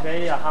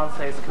Maitreya, han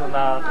sägs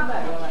kunna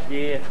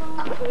ge...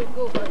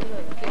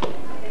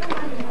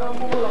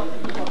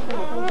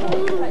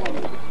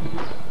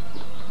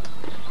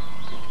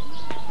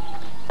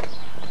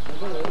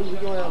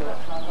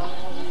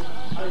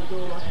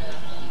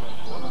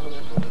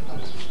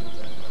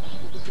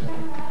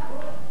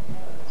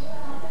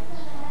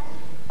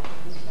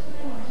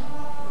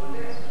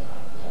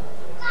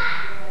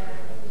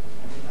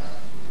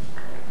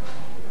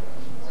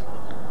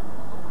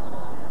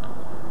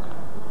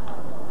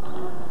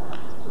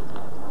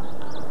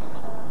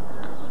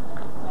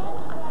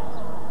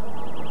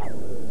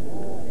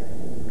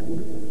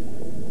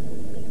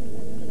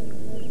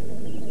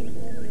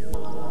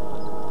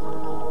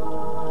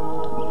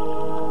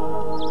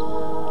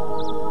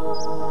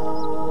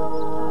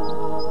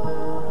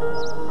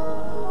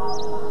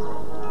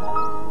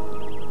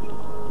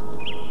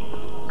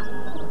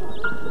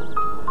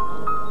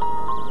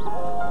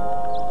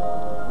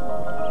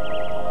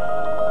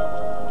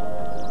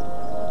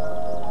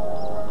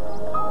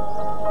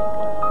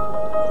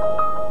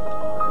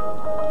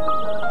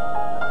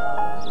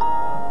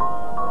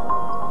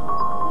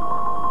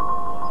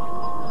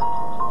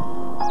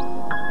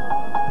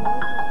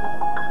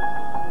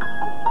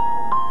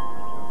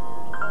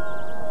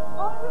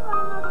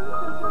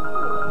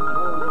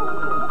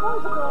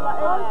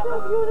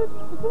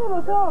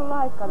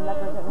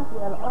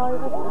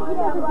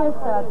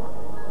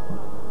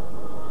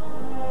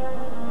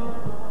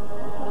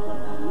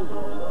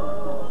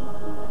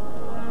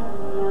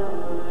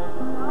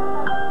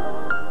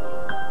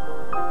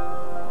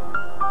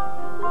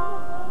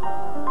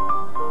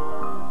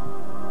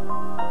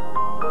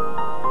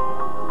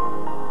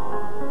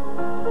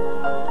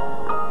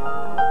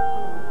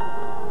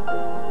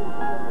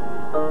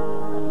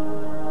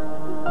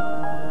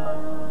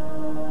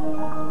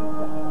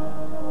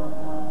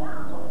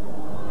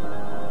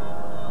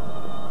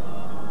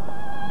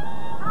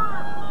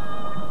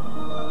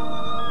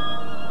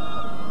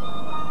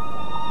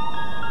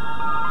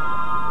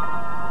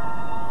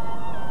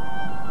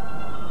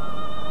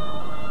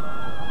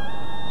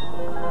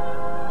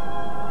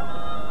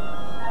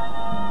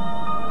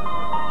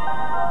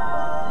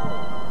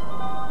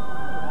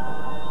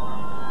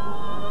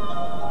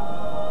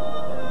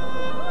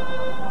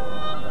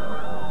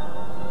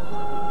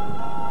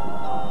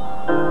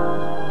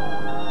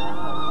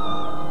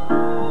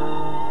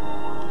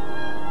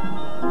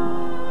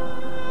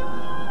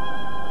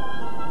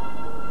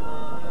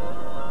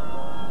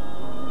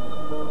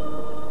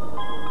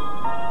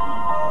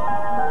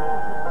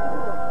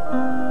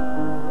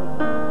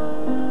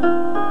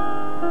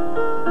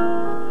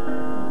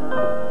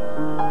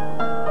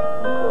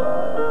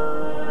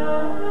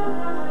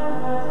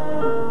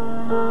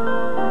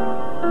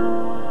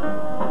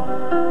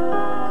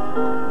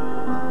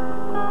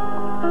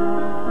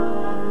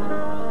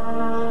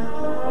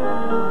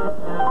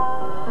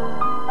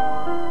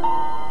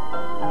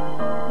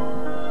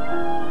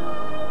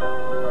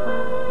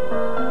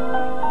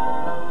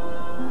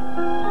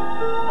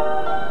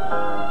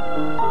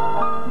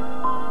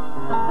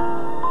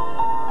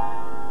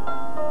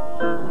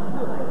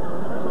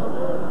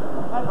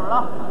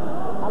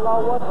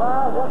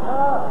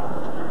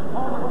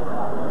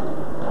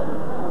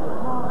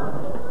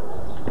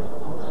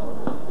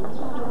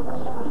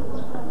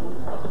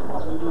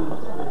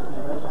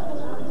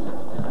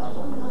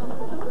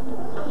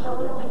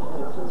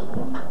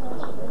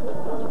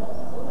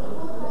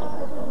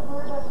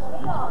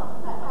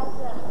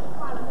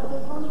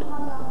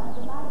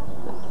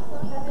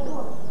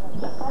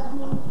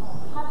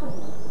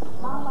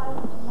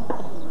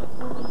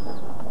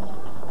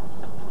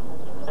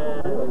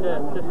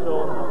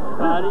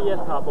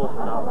 Här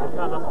borta, det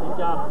kallas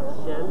för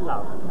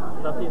Jamkällan.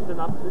 Där finns en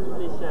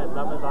naturlig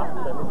källa med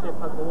vatten. Vi ser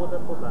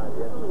pagoden på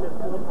berget. Vi ser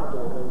två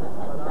pagoder mot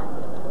varandra.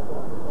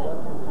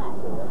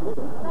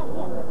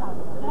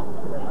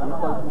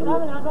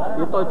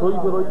 tôi thui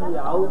tôi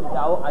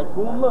dạo ai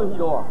cũng mới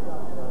rồi.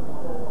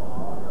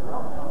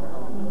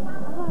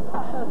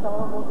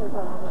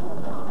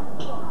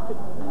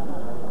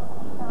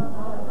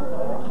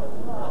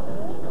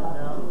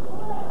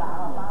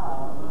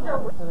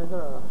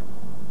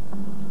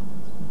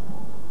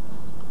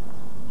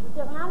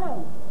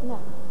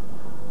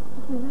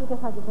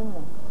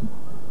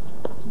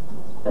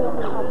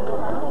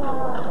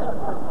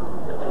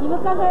你们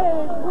刚才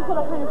路过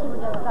了看见是不是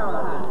这个道了？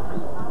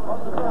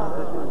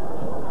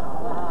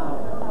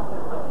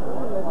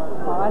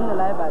好玩的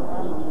来吧。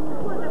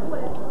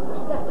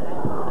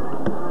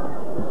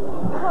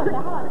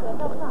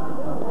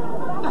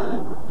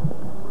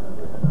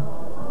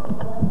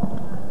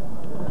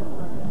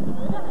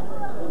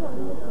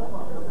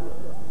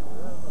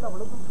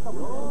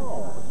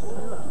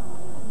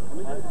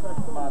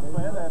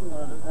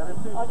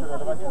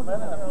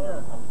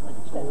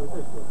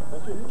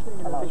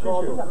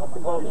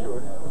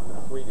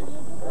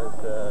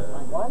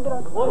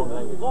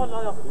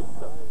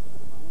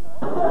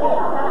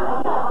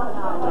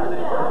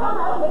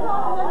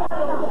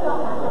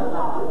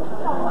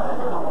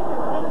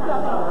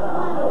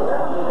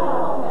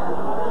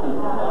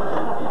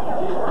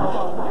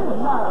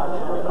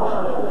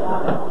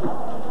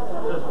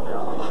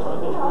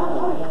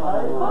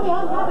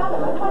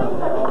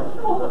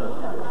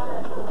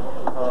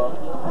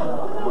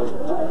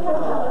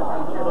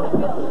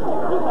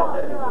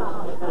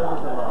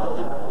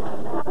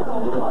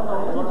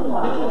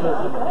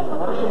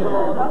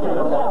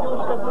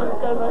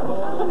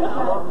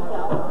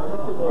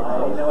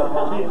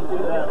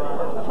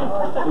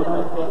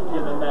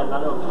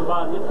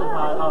Varje sån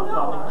här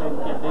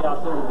ansamlingsnyckel, det är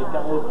alltså olika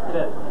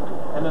upprätt,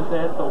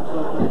 eventuellt också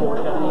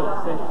förkortade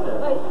insekter.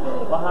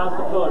 Och här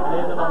så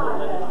förbereder man de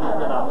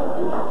medicinerna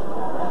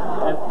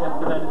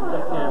efter väldigt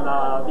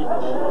speciella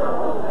villkor.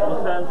 Och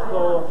sen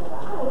så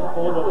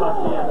får då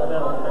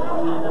patienten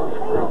medicinen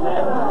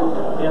med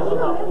sig i en sån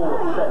här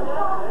påse.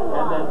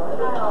 Eller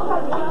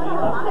i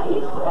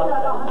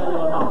vatten, så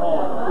gör man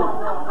avsjuk.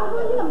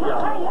 Ja,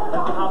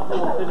 en sån här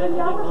påse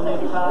räcker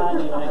ungefär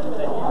i en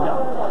vecka.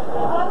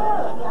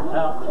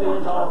 3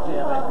 dagar till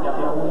en vecka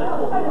beroende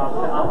på hur man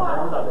ska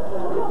använda det.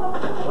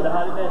 Och det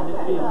här är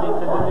väldigt billigt. Det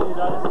blir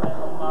dyrare än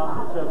om man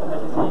köper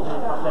medicin i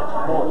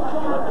kassettboll.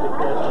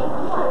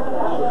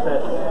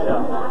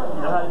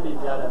 Det här är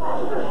billigare.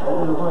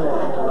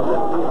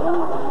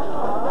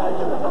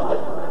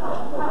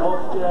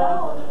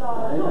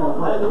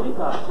 Och här är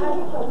Lovisa.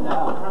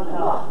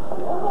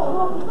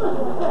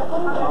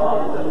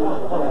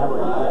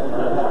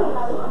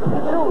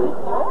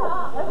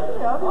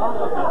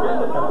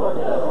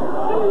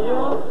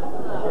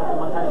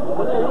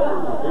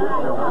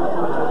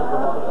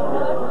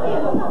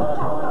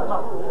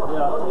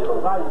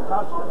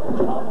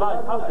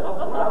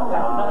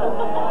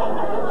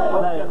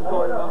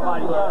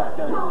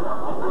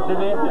 Det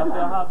vet jag, för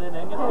jag hade en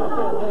engelsk grupp.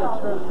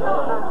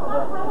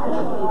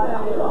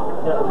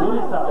 Ja,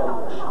 Lisa.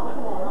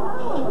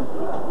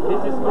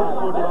 This is good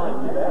for the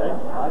kidneys, right?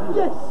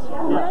 Yes.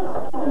 Yes.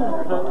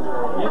 Så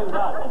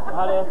njurar,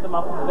 här äter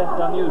man för att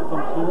förbättra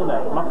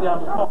njurfunktioner. Man får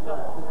gärna smaka,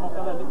 det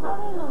smakar väldigt gott.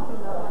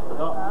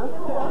 Ja.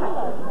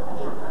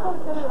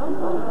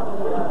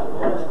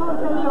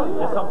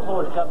 Det är som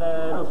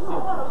torkade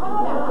russin.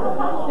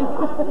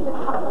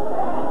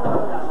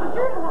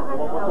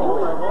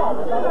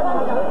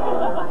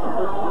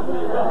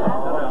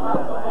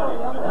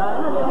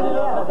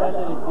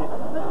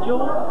 Jo,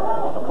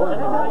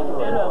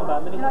 det är rönnbär,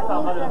 men inte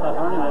samma rönnbär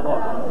som här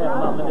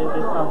hemma, men det är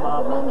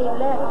samma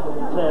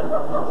träd.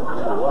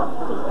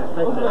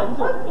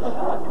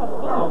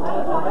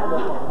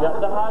 Ja,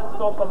 det här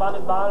stoppar man i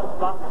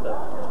varmt vatten.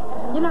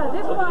 You know,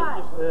 this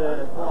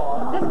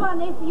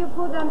one if you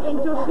put them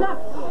into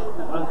snaps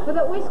with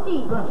a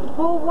whiskey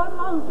for 1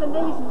 month, and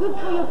then it's good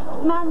for your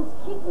man's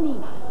kidney.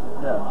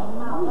 Yeah.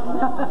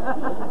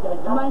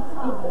 Man's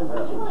kidney.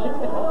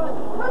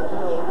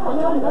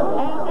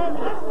 And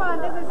this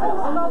one, this is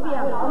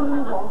Slovia.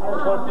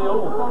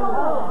 Skorpion.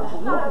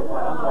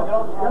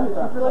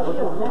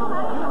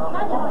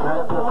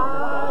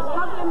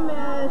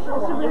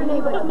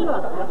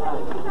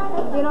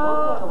 You know,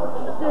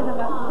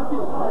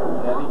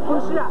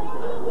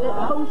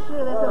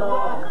 there's a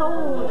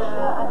cold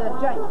at the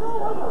joints.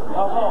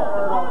 Jaha.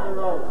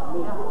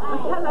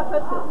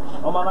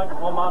 Om man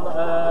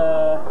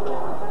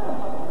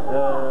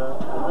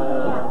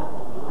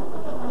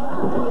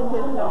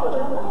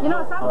you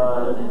know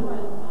something?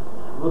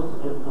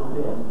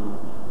 Muskelproblem.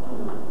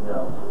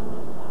 Ja.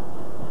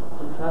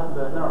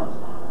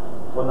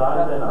 Och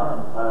nerverna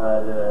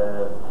är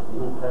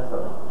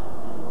ihoppressade.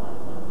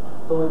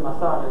 Då är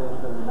massage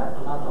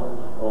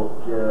och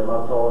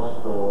massage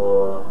då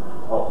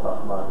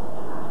avslappnar.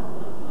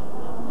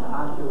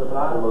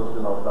 Och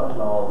musklerna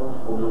avslappnar av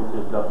och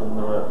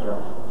blodcirkulationen ökar.